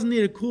days doesn't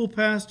need a cool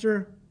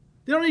pastor.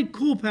 They don't need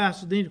cool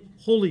pastors. They need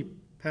holy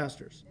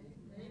pastors.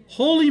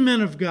 Holy men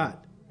of God.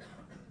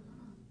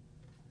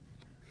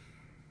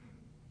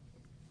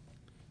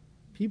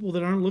 People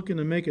that aren't looking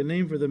to make a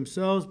name for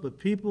themselves, but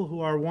people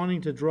who are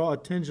wanting to draw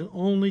attention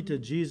only to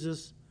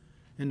Jesus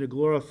and to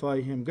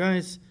glorify Him.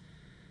 Guys,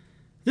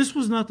 this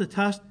was not the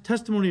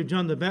testimony of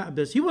John the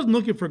Baptist. He wasn't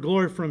looking for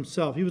glory for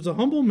himself. He was a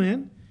humble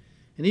man,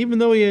 and even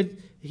though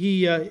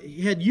he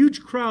had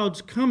huge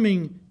crowds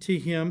coming to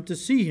him to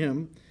see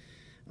him,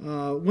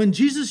 when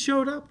Jesus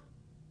showed up,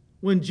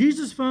 when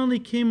Jesus finally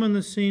came on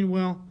the scene,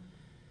 well,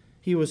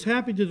 he was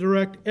happy to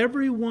direct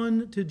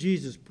everyone to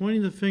Jesus,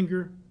 pointing the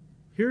finger.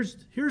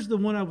 Here's the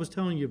one I was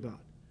telling you about.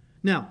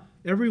 Now,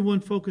 everyone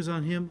focus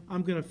on him.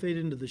 I'm going to fade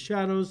into the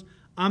shadows.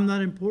 I'm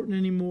not important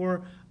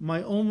anymore.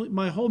 My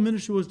whole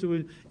ministry was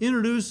to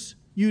introduce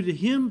you to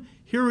him.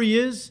 Here he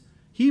is.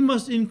 He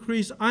must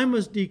increase. I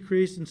must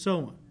decrease, and so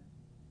on.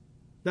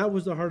 That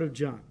was the heart of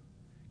John.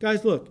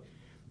 Guys, look,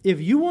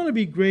 if you want to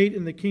be great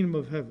in the kingdom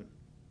of heaven,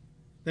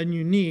 then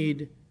you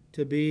need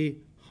to be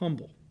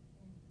humble.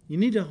 You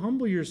need to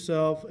humble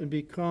yourself and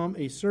become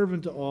a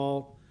servant to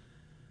all,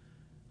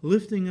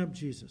 lifting up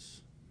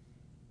Jesus,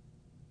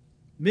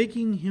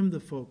 making him the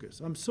focus.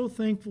 I'm so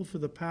thankful for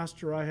the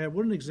pastor I had.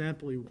 What an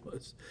example he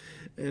was.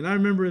 And I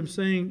remember him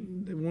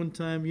saying one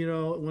time, you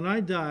know, when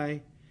I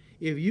die,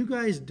 if you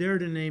guys dare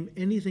to name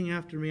anything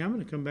after me, I'm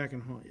going to come back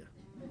and haunt you.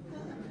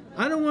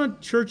 I don't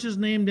want churches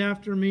named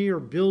after me or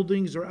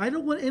buildings, or I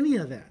don't want any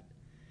of that.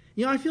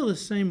 You know, I feel the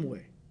same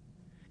way.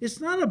 It's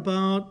not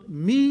about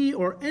me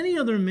or any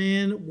other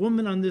man,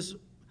 woman on this.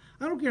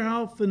 I don't care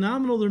how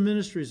phenomenal their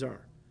ministries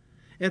are.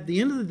 At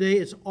the end of the day,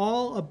 it's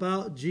all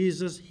about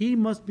Jesus. He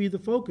must be the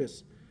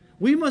focus.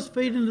 We must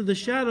fade into the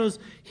shadows.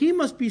 He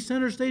must be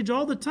center stage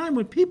all the time.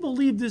 When people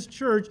leave this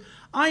church,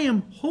 I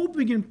am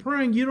hoping and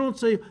praying you don't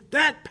say,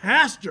 that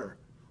pastor.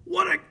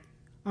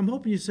 I'm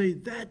hoping you say,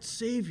 that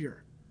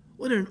Savior.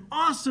 What an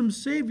awesome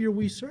Savior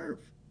we serve.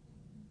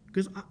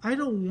 Because I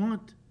don't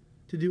want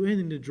to do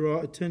anything to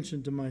draw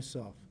attention to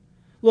myself.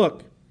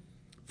 Look,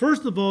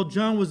 first of all,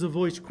 John was a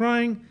voice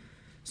crying.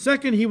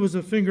 Second, he was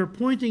a finger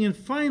pointing. And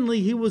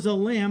finally, he was a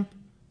lamp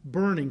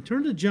burning.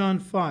 Turn to John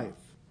 5.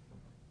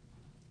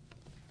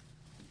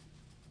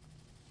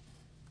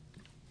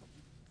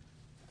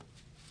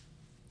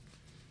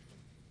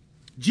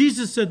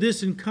 Jesus said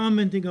this in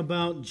commenting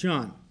about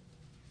John.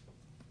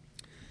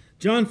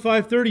 John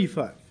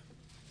 5:35.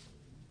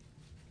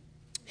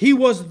 He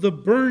was the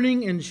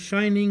burning and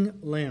shining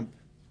lamp,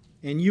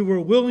 and you were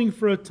willing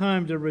for a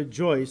time to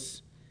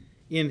rejoice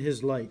in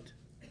his light.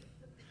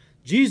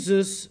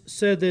 Jesus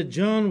said that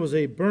John was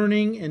a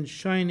burning and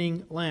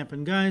shining lamp.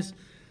 And guys,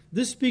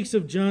 this speaks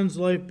of John's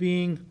life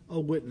being a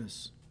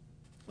witness,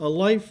 a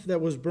life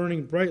that was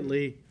burning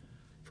brightly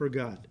for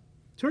God.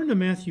 Turn to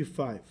Matthew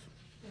 5.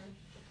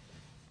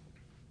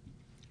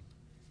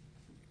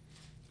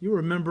 You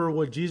remember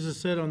what Jesus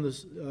said on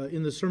this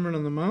in the Sermon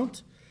on the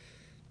Mount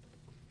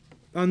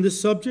on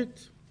this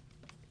subject?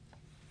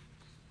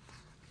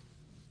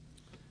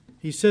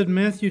 He said,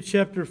 Matthew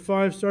chapter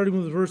 5, starting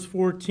with verse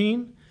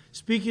 14,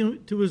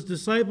 speaking to his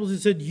disciples, he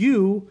said,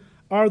 you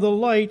are the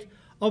light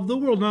of the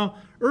world. Now,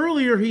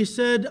 earlier he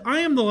said, I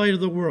am the light of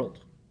the world.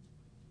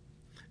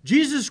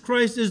 Jesus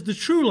Christ is the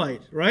true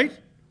light, right?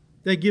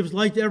 That gives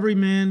light to every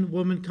man,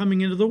 woman coming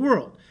into the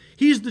world.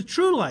 He's the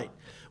true light.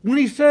 When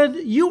he said,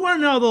 you are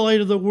now the light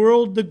of the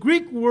world, the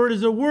Greek word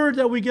is a word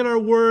that we get our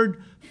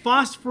word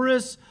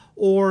phosphorus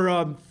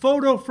or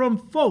photo from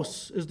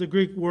phos is the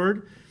Greek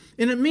word.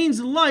 And it means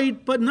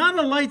light, but not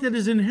a light that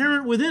is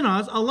inherent within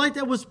us, a light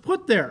that was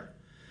put there.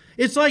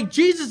 It's like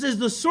Jesus is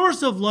the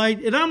source of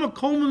light, and I'm a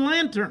Coleman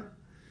lantern.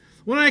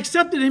 When I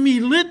accepted him, he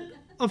lit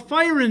a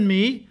fire in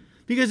me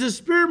because his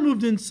Spirit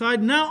moved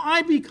inside. Now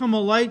I become a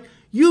light.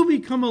 You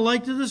become a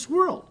light to this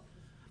world.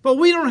 But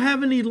we don't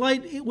have any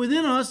light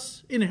within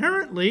us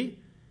inherently.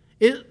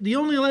 The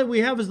only light we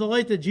have is the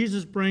light that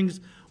Jesus brings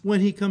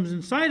when he comes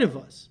inside of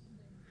us.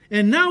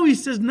 And now he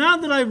says, now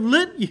that I've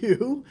lit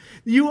you,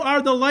 you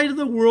are the light of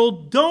the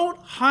world. Don't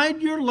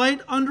hide your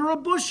light under a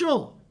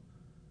bushel.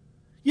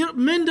 You know,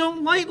 men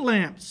don't light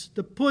lamps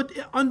to put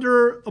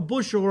under a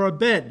bushel or a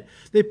bed.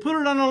 They put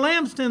it on a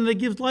lampstand that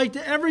gives light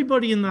to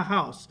everybody in the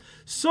house.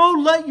 So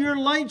let your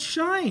light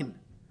shine,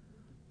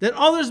 that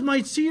others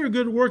might see your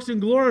good works and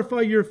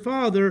glorify your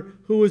Father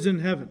who is in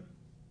heaven.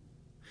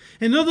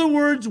 In other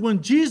words,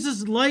 when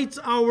Jesus lights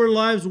our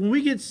lives, when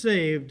we get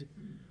saved,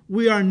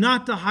 we are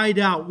not to hide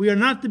out. We are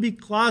not to be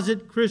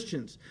closet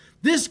Christians.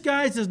 This,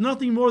 guys, is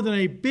nothing more than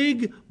a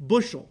big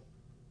bushel.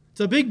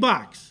 It's a big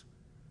box.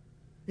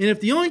 And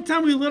if the only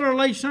time we let our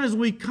light shine is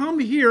when we come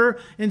here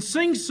and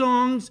sing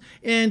songs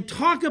and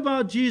talk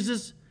about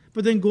Jesus,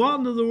 but then go out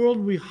into the world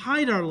and we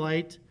hide our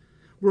light,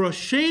 we're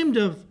ashamed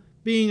of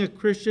being a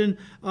Christian,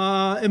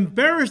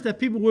 embarrassed that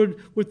people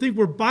would think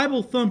we're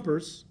Bible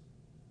thumpers,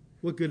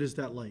 what good is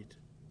that light?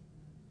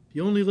 If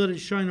you only let it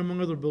shine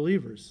among other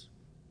believers,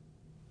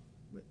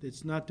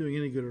 it's not doing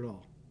any good at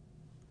all.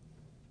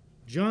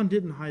 John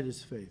didn't hide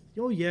his faith.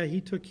 Oh, yeah, he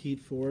took heat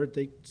for it.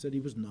 They said he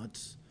was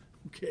nuts.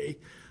 Okay,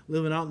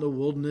 living out in the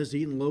wilderness,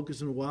 eating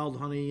locusts and wild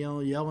honey,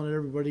 yelling at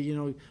everybody,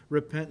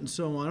 repent and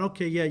so on.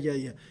 Okay,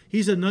 yeah.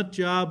 He's a nut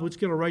job. What's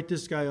going to write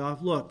this guy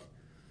off? Look,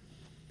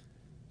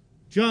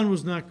 John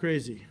was not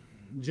crazy.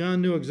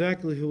 John knew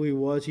exactly who he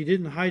was. He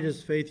didn't hide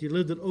his faith. He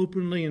lived it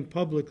openly and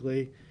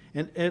publicly.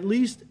 And at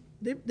least,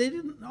 they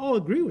didn't all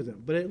agree with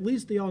him, but at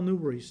least they all knew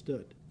where he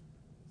stood.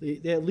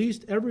 At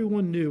least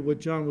everyone knew what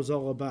John was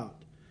all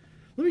about.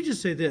 Let me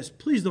just say this.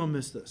 Please don't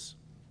miss this.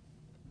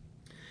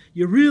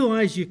 You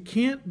realize you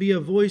can't be a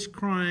voice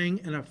crying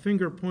and a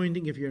finger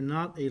pointing if you're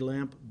not a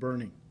lamp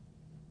burning.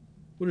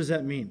 What does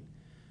that mean?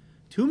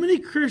 Too many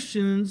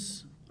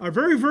Christians are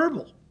very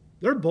verbal.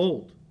 They're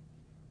bold.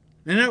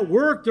 And at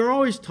work, they're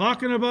always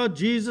talking about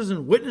Jesus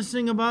and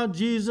witnessing about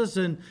Jesus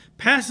and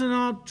passing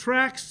out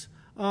tracts,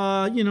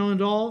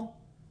 and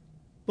all.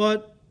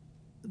 But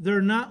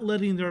they're not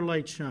letting their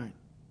light shine.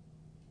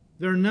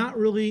 They're not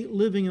really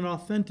living an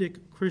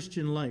authentic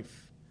Christian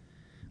life.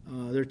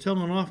 They're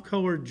telling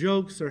off-colored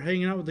jokes. They're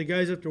hanging out with the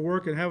guys after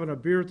work and having a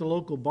beer at the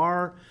local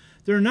bar.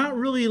 They're not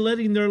really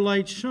letting their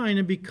light shine,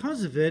 and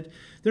because of it,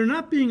 they're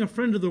not being a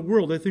friend of the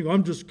world. They think,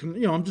 I'm just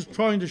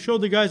trying to show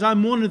the guys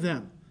I'm one of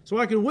them, so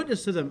I can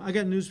witness to them. I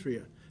got news for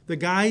you. The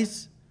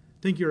guys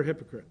think you're a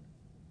hypocrite.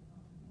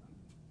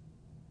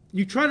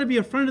 You try to be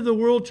a friend of the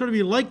world, try to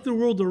be like the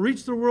world, to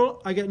reach the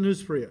world. I got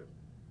news for you.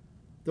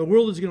 The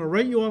world is going to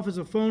write you off as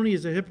a phony,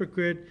 as a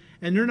hypocrite,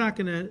 and they're not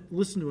going to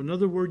listen to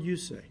another word you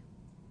say.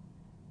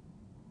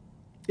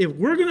 If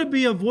we're going to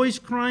be a voice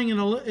crying and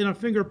a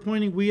finger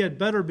pointing, we had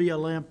better be a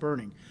lamp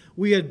burning.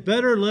 We had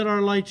better let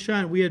our light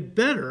shine. We had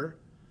better,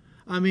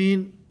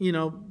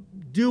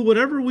 do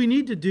whatever we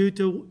need to do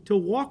to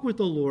walk with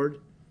the Lord,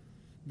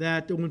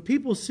 that when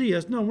people see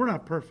us, no, we're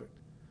not perfect,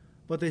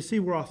 but they see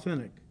we're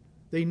authentic.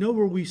 They know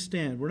where we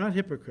stand. We're not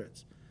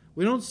hypocrites.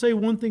 We don't say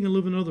one thing and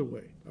live another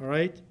way, all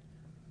right?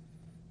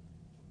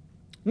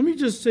 Let me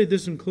just say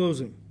this in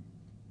closing.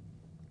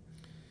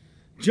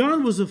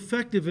 John was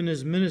effective in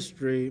his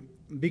ministry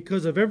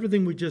because of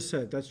everything we just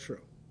said. That's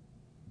true.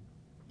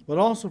 But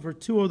also for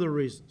two other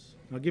reasons.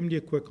 I'll give them to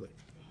you quickly.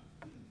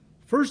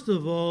 First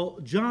of all,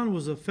 John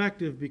was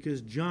effective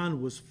because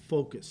John was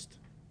focused.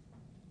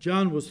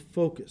 John was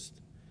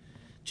focused.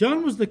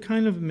 John was the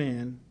kind of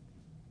man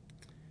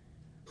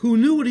who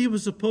knew what he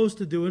was supposed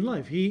to do in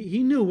life.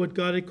 He knew what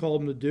God had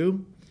called him to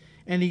do,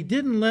 and he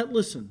didn't let,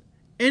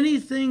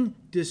 anything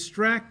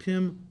distract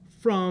him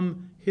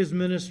from his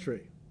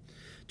ministry.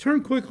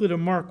 Turn quickly to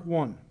Mark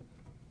 1.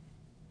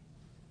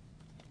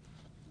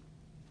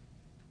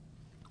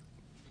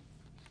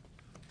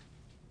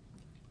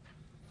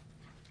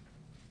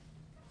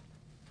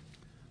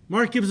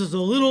 Mark gives us a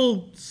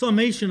little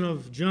summation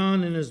of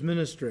John and his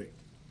ministry.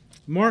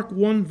 Mark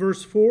 1,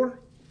 verse 4.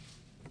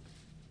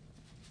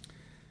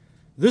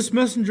 This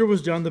messenger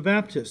was John the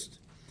Baptist.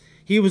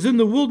 He was in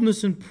the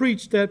wilderness and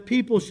preached that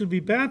people should be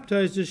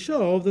baptized to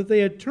show that they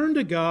had turned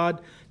to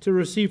God to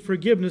receive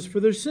forgiveness for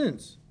their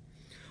sins.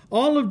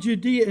 All of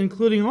Judea,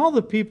 including all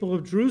the people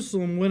of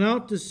Jerusalem, went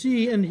out to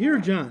see and hear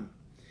John.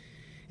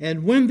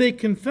 And when they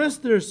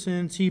confessed their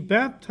sins, he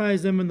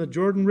baptized them in the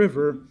Jordan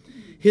River.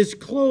 His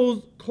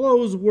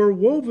clothes were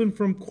woven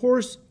from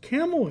coarse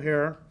camel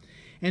hair,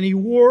 and he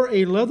wore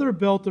a leather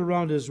belt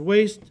around his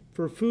waist.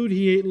 For food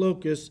he ate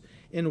locusts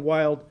and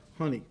wild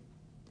honey.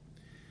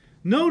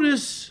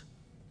 Notice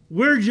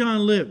where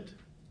John lived.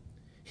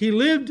 He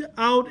lived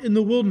out in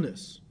the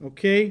wilderness,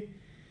 okay?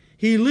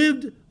 He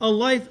lived a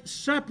life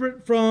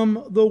separate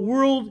from the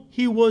world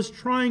he was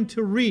trying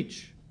to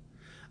reach.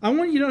 I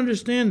want you to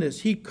understand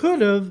this. He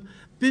could have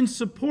been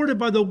supported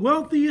by the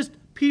wealthiest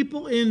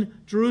people in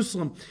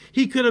Jerusalem.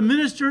 He could have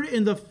ministered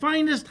in the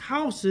finest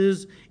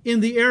houses in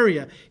the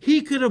area.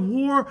 He could have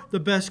wore the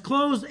best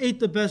clothes, ate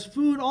the best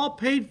food, all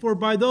paid for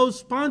by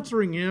those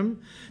sponsoring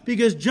him,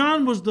 because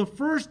John was the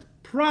first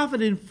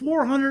prophet in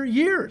 400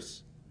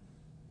 years.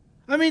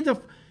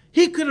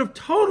 He could have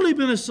totally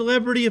been a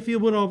celebrity if he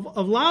would have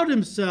allowed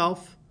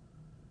himself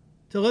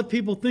to let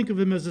people think of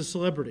him as a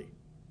celebrity.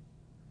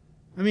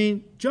 I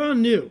mean,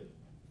 John knew,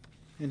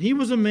 and he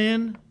was a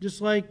man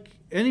just like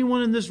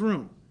anyone in this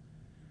room.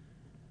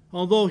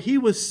 Although he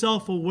was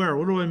self-aware.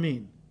 What do I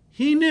mean?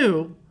 He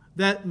knew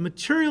that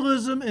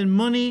materialism and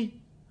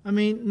money,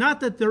 not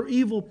that they're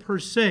evil per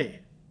se,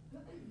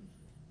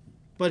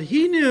 but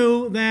he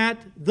knew that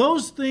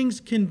those things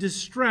can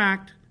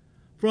distract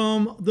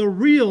from the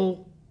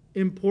real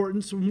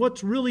importance, from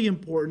what's really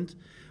important.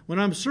 When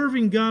I'm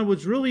serving God,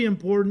 what's really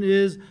important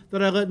is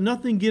that I let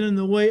nothing get in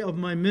the way of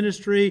my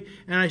ministry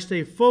and I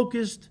stay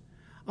focused.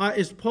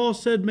 As Paul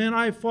said, man,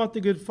 I fought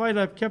the good fight.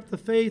 I've kept the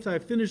faith.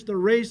 I've finished the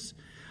race.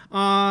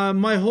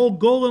 My whole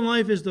goal in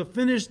life is to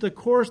finish the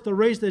course, the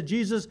race that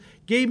Jesus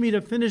gave me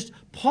to finish.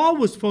 Paul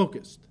was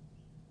focused.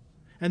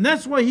 And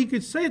that's why he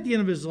could say at the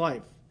end of his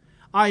life,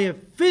 I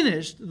have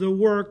finished the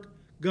work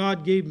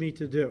God gave me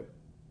to do.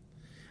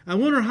 I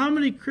wonder how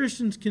many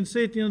Christians can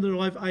say at the end of their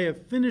life, I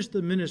have finished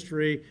the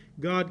ministry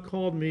God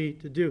called me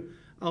to do.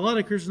 A lot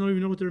of Christians don't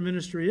even know what their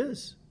ministry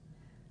is.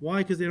 Why?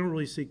 Because they don't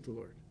really seek the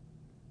Lord.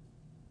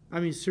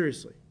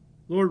 Seriously.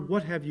 Lord,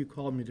 what have you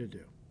called me to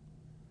do?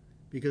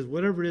 Because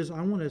whatever it is,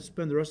 I want to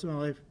spend the rest of my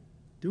life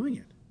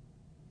doing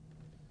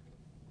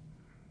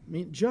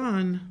it.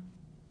 John,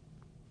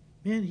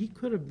 man, he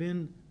could have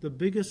been the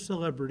biggest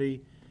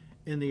celebrity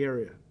in the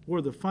area.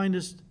 Wore the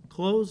finest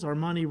clothes,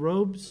 Armani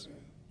robes,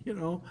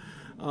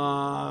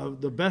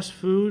 the best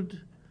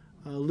food,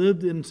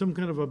 lived in some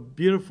kind of a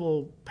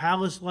beautiful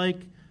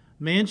palace-like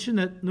mansion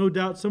that no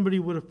doubt somebody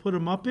would have put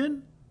him up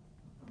in.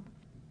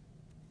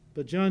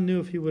 But John knew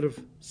if he would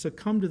have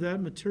succumbed to that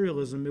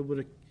materialism, it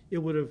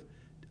would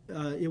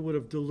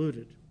have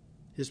diluted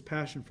his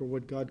passion for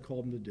what God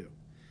called him to do.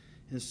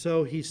 And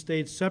so he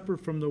stayed separate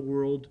from the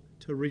world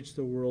to reach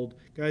the world.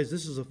 Guys,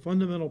 this is a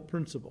fundamental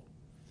principle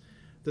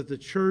that the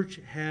church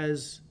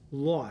has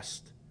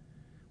lost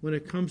when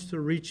it comes to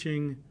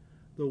reaching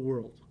the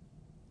world.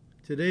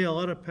 Today, a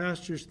lot of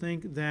pastors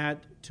think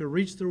that to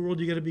reach the world,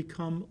 you got to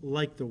become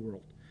like the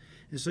world.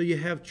 And so you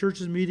have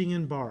churches meeting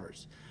in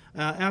bars.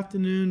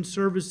 Afternoon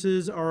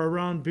services are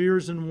around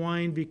beers and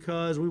wine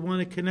because we want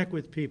to connect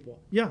with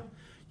people. Yeah,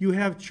 you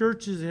have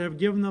churches that have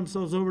given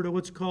themselves over to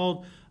what's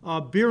called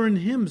beer and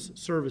hymns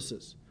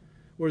services,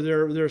 where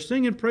they're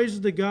singing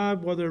praises to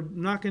God while they're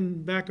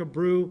knocking back a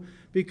brew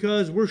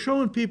because we're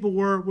showing people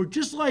we're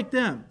just like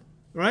them,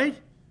 right?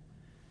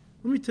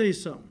 Let me tell you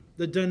something.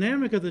 The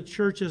dynamic of the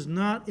church is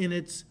not in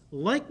its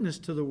likeness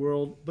to the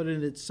world, but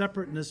in its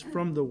separateness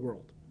from the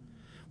world.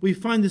 We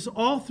find this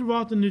all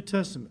throughout the New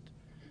Testament.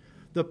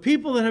 The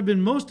people that have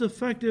been most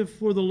effective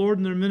for the Lord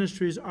in their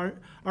ministries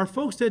are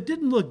folks that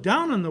didn't look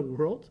down on the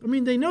world.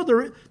 They know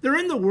they're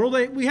in the world.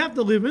 We have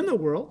to live in the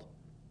world.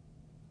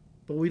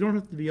 But we don't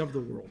have to be of the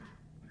world.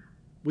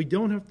 We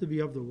don't have to be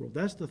of the world.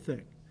 That's the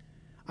thing.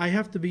 I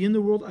have to be in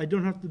the world. I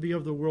don't have to be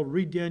of the world.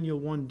 Read Daniel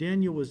 1.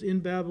 Daniel was in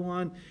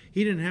Babylon.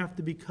 He didn't have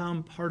to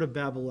become part of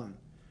Babylon.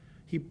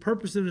 He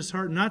purposed in his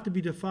heart not to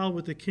be defiled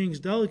with the king's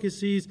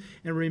delicacies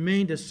and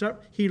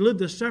he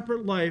lived a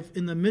separate life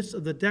in the midst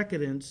of the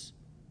decadence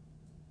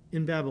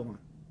in Babylon.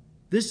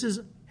 This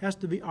has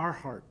to be our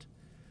heart.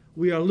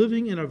 We are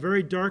living in a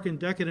very dark and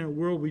decadent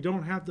world. We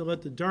don't have to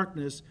let the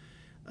darkness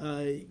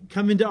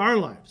come into our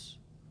lives.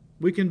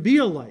 We can be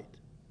a light.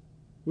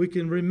 We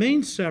can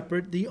remain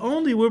separate. The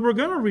only way we're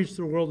going to reach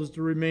the world is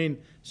to remain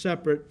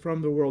separate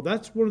from the world.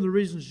 That's one of the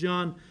reasons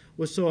John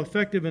was so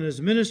effective in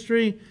his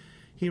ministry.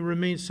 He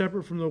remained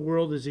separate from the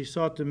world as he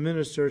sought to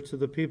minister to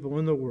the people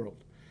in the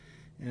world.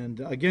 And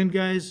again,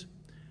 guys,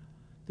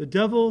 the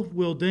devil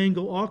will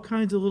dangle all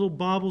kinds of little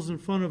baubles in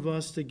front of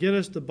us to get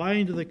us to buy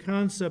into the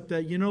concept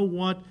that, you know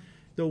what,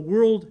 the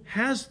world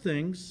has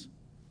things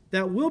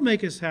that will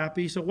make us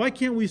happy, so why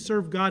can't we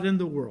serve God in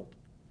the world?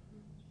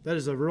 That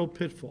is a real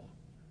pitfall,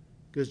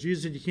 because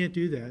Jesus said you can't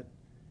do that,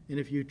 and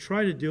if you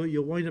try to do it,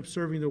 you'll wind up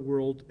serving the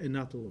world and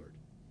not the Lord.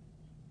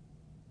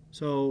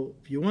 So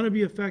if you want to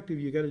be effective,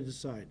 you got to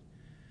decide.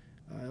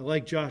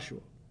 Like Joshua,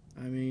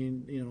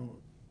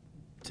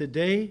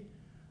 today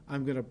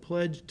I'm going to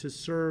pledge to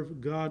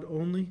serve God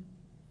only.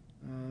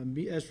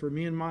 As for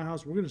me and my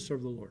house, we're going to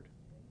serve the Lord.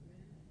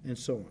 And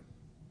so on.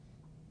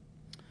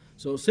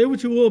 So say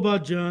what you will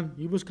about John.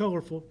 He was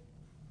colorful,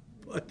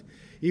 but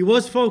he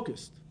was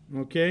focused.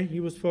 Okay? He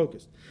was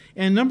focused.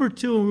 And number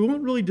two, and we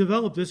won't really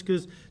develop this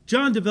because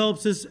John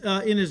develops this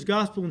in his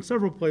gospel in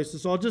several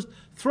places, so I'll just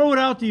throw it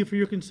out to you for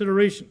your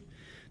consideration.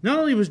 Not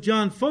only was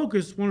John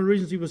focused, one of the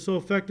reasons he was so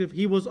effective,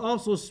 he was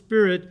also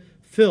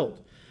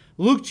Spirit-filled.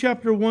 Luke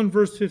chapter 1,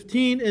 verse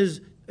 15,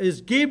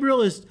 as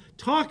Gabriel is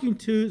talking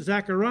to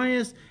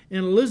Zacharias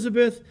and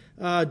Elizabeth,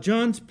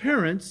 John's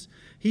parents,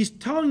 he's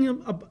telling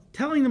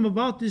them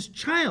about this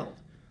child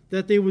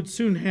that they would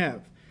soon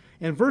have.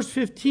 And verse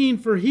 15,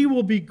 for he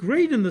will be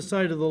great in the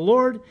sight of the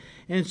Lord,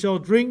 and shall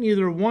drink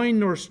neither wine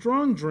nor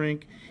strong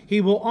drink. He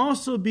will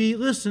also be,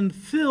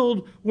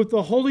 filled with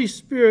the Holy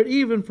Spirit,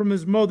 even from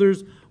his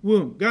mother's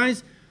womb.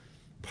 Guys,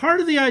 part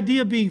of the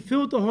idea of being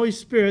filled with the Holy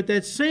Spirit,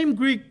 that same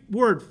Greek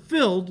word,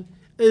 filled,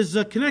 is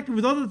connected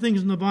with other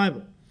things in the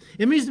Bible.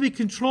 It means to be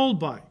controlled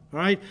by, all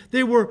right?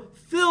 They were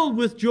filled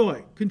with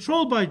joy,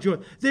 controlled by joy.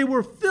 They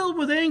were filled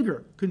with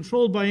anger,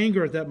 controlled by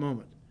anger at that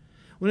moment.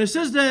 When it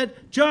says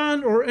that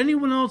John or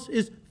anyone else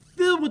is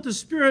filled with the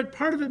Spirit,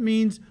 part of it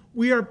means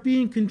we are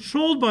being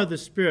controlled by the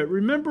Spirit.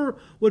 Remember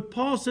what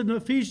Paul said in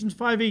Ephesians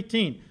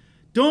 5:18.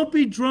 Don't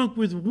be drunk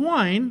with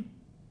wine,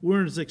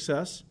 we're in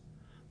success,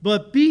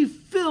 but be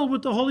filled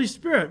with the Holy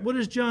Spirit. What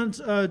is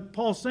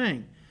Paul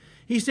saying?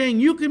 He's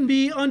saying you can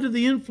be under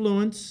the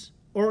influence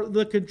or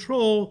the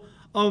control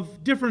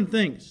of different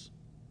things.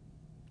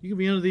 You can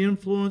be under the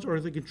influence or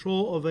the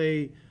control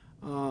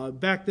of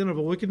back then, of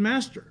a wicked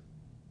master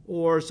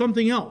or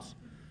something else.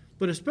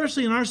 But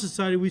especially in our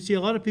society, we see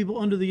a lot of people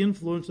under the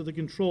influence of the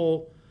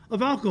control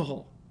of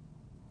alcohol.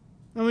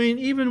 I mean,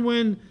 even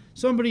when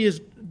somebody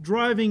is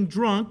driving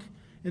drunk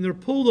and they're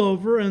pulled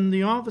over and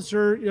the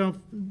officer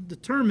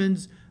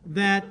determines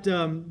that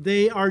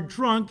they are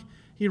drunk,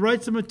 he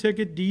writes them a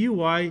ticket,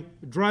 DUI,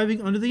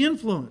 driving under the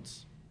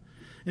influence.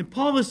 And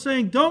Paul is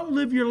saying, don't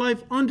live your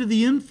life under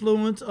the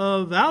influence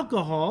of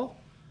alcohol,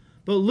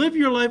 but live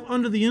your life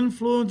under the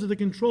influence of the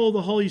control of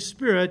the Holy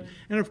Spirit.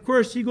 And of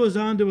course, he goes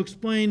on to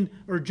explain,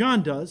 or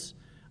John does,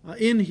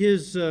 in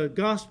his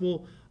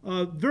gospel,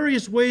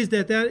 various ways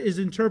that is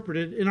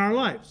interpreted in our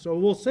lives. So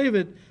we'll save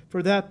it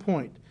for that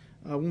point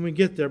when we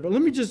get there. But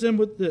let me just end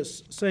with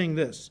this, saying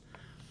this.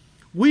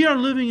 We are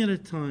living at a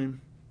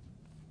time,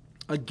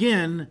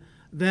 again,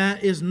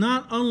 that is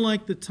not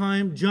unlike the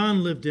time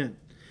John lived in.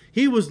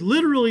 He was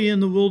literally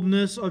in the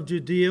wilderness of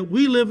Judea.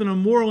 We live in a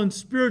moral and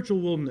spiritual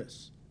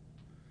wilderness.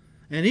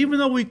 And even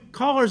though we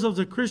call ourselves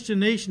a Christian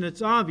nation,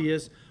 it's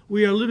obvious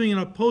we are living in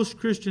a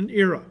post-Christian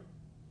era.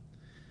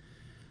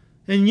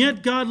 And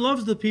yet God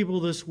loves the people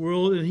of this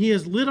world, and he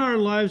has lit our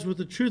lives with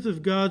the truth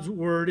of God's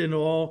word and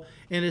all,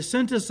 and has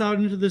sent us out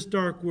into this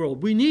dark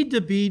world. We need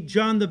to be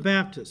John the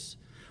Baptist.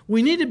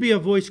 We need to be a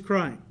voice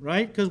crying,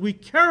 right? Because we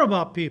care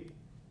about people.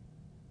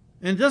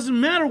 And it doesn't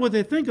matter what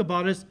they think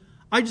about us.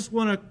 I just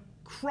want to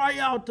cry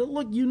out that,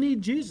 look, you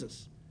need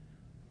Jesus.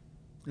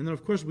 And then,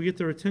 of course, we get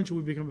their attention.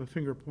 We become a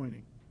finger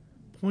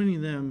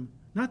pointing them,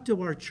 not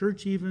to our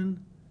church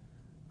even,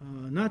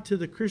 not to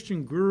the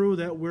Christian guru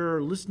that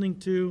we're listening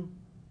to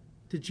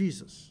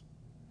Jesus.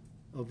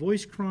 A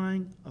voice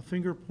crying, a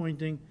finger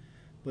pointing,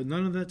 but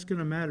none of that's going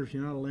to matter if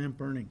you're not a lamp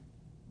burning.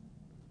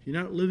 If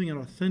you're not living an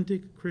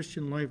authentic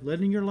Christian life,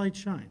 letting your light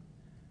shine,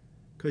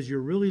 because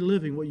you're really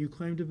living what you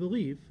claim to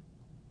believe.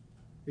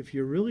 If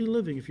you're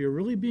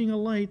really being a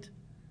light,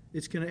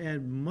 it's going to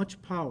add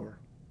much power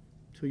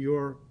to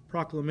your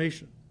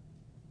proclamation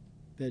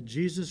that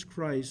Jesus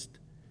Christ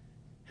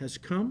has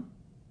come.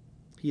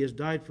 He has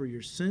died for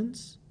your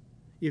sins.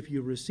 If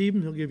you receive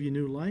him, he'll give you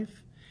new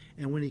life.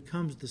 And when he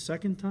comes the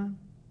second time,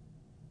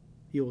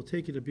 he will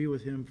take you to be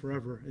with him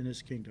forever in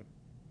his kingdom.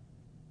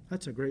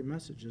 That's a great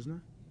message, isn't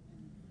it?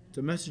 It's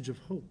a message of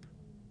hope.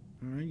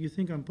 All right? You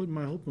think I'm putting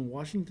my hope in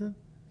Washington?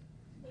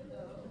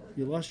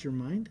 You lost your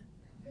mind?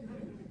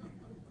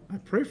 I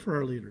pray for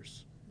our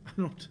leaders. I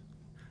don't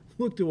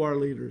look to our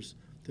leaders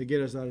to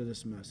get us out of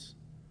this mess.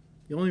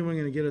 The only one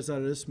going to get us out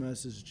of this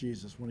mess is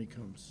Jesus when he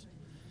comes.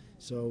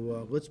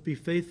 So let's be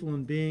faithful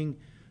in being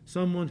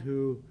someone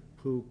who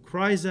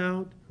cries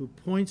out, who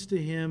points to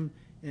him,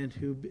 and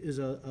who is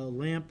a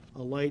lamp,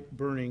 a light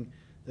burning,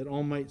 that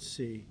all might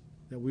see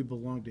that we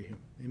belong to him.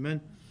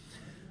 Amen.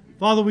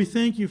 Father, we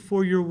thank you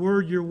for your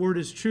word. Your word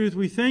is truth.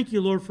 We thank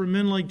you, Lord, for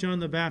men like John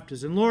the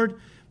Baptist. And Lord,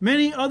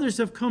 many others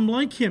have come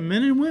like him,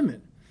 men and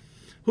women,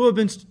 who have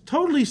been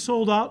totally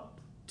sold out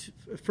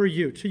to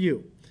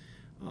you.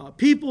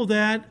 People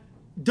that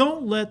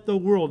don't let the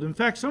world, in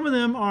fact, some of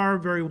them are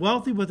very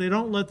wealthy, but they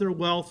don't let their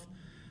wealth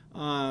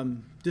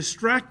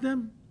distract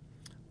them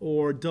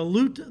or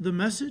dilute the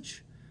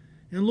message.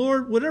 And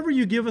Lord, whatever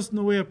you give us in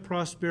the way of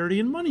prosperity,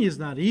 and money is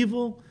not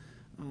evil,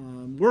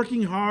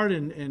 working hard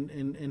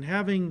and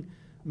having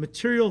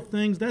material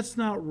things, that's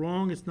not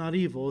wrong, it's not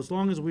evil, as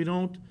long as we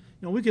don't,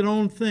 we can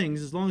own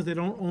things as long as they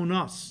don't own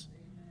us.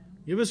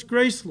 Give us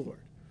grace, Lord,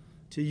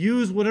 to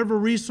use whatever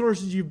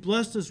resources you've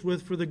blessed us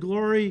with for the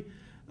glory,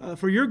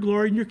 for your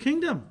glory and your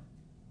kingdom.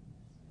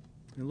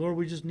 And Lord,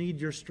 we just need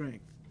your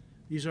strength.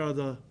 These are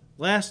the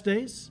last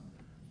days.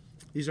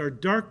 These are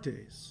dark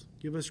days.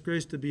 Give us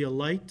grace to be a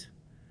light,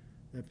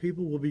 that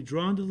people will be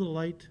drawn to the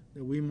light,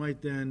 that we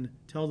might then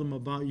tell them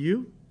about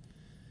you.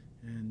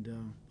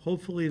 And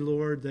hopefully,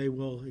 Lord, they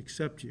will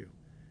accept you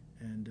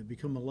and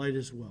become a light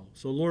as well.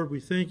 So, Lord, we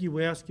thank you.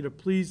 We ask you to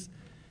please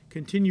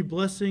continue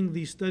blessing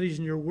these studies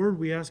in your word.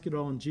 We ask it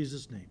all in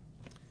Jesus' name.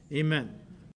 Amen.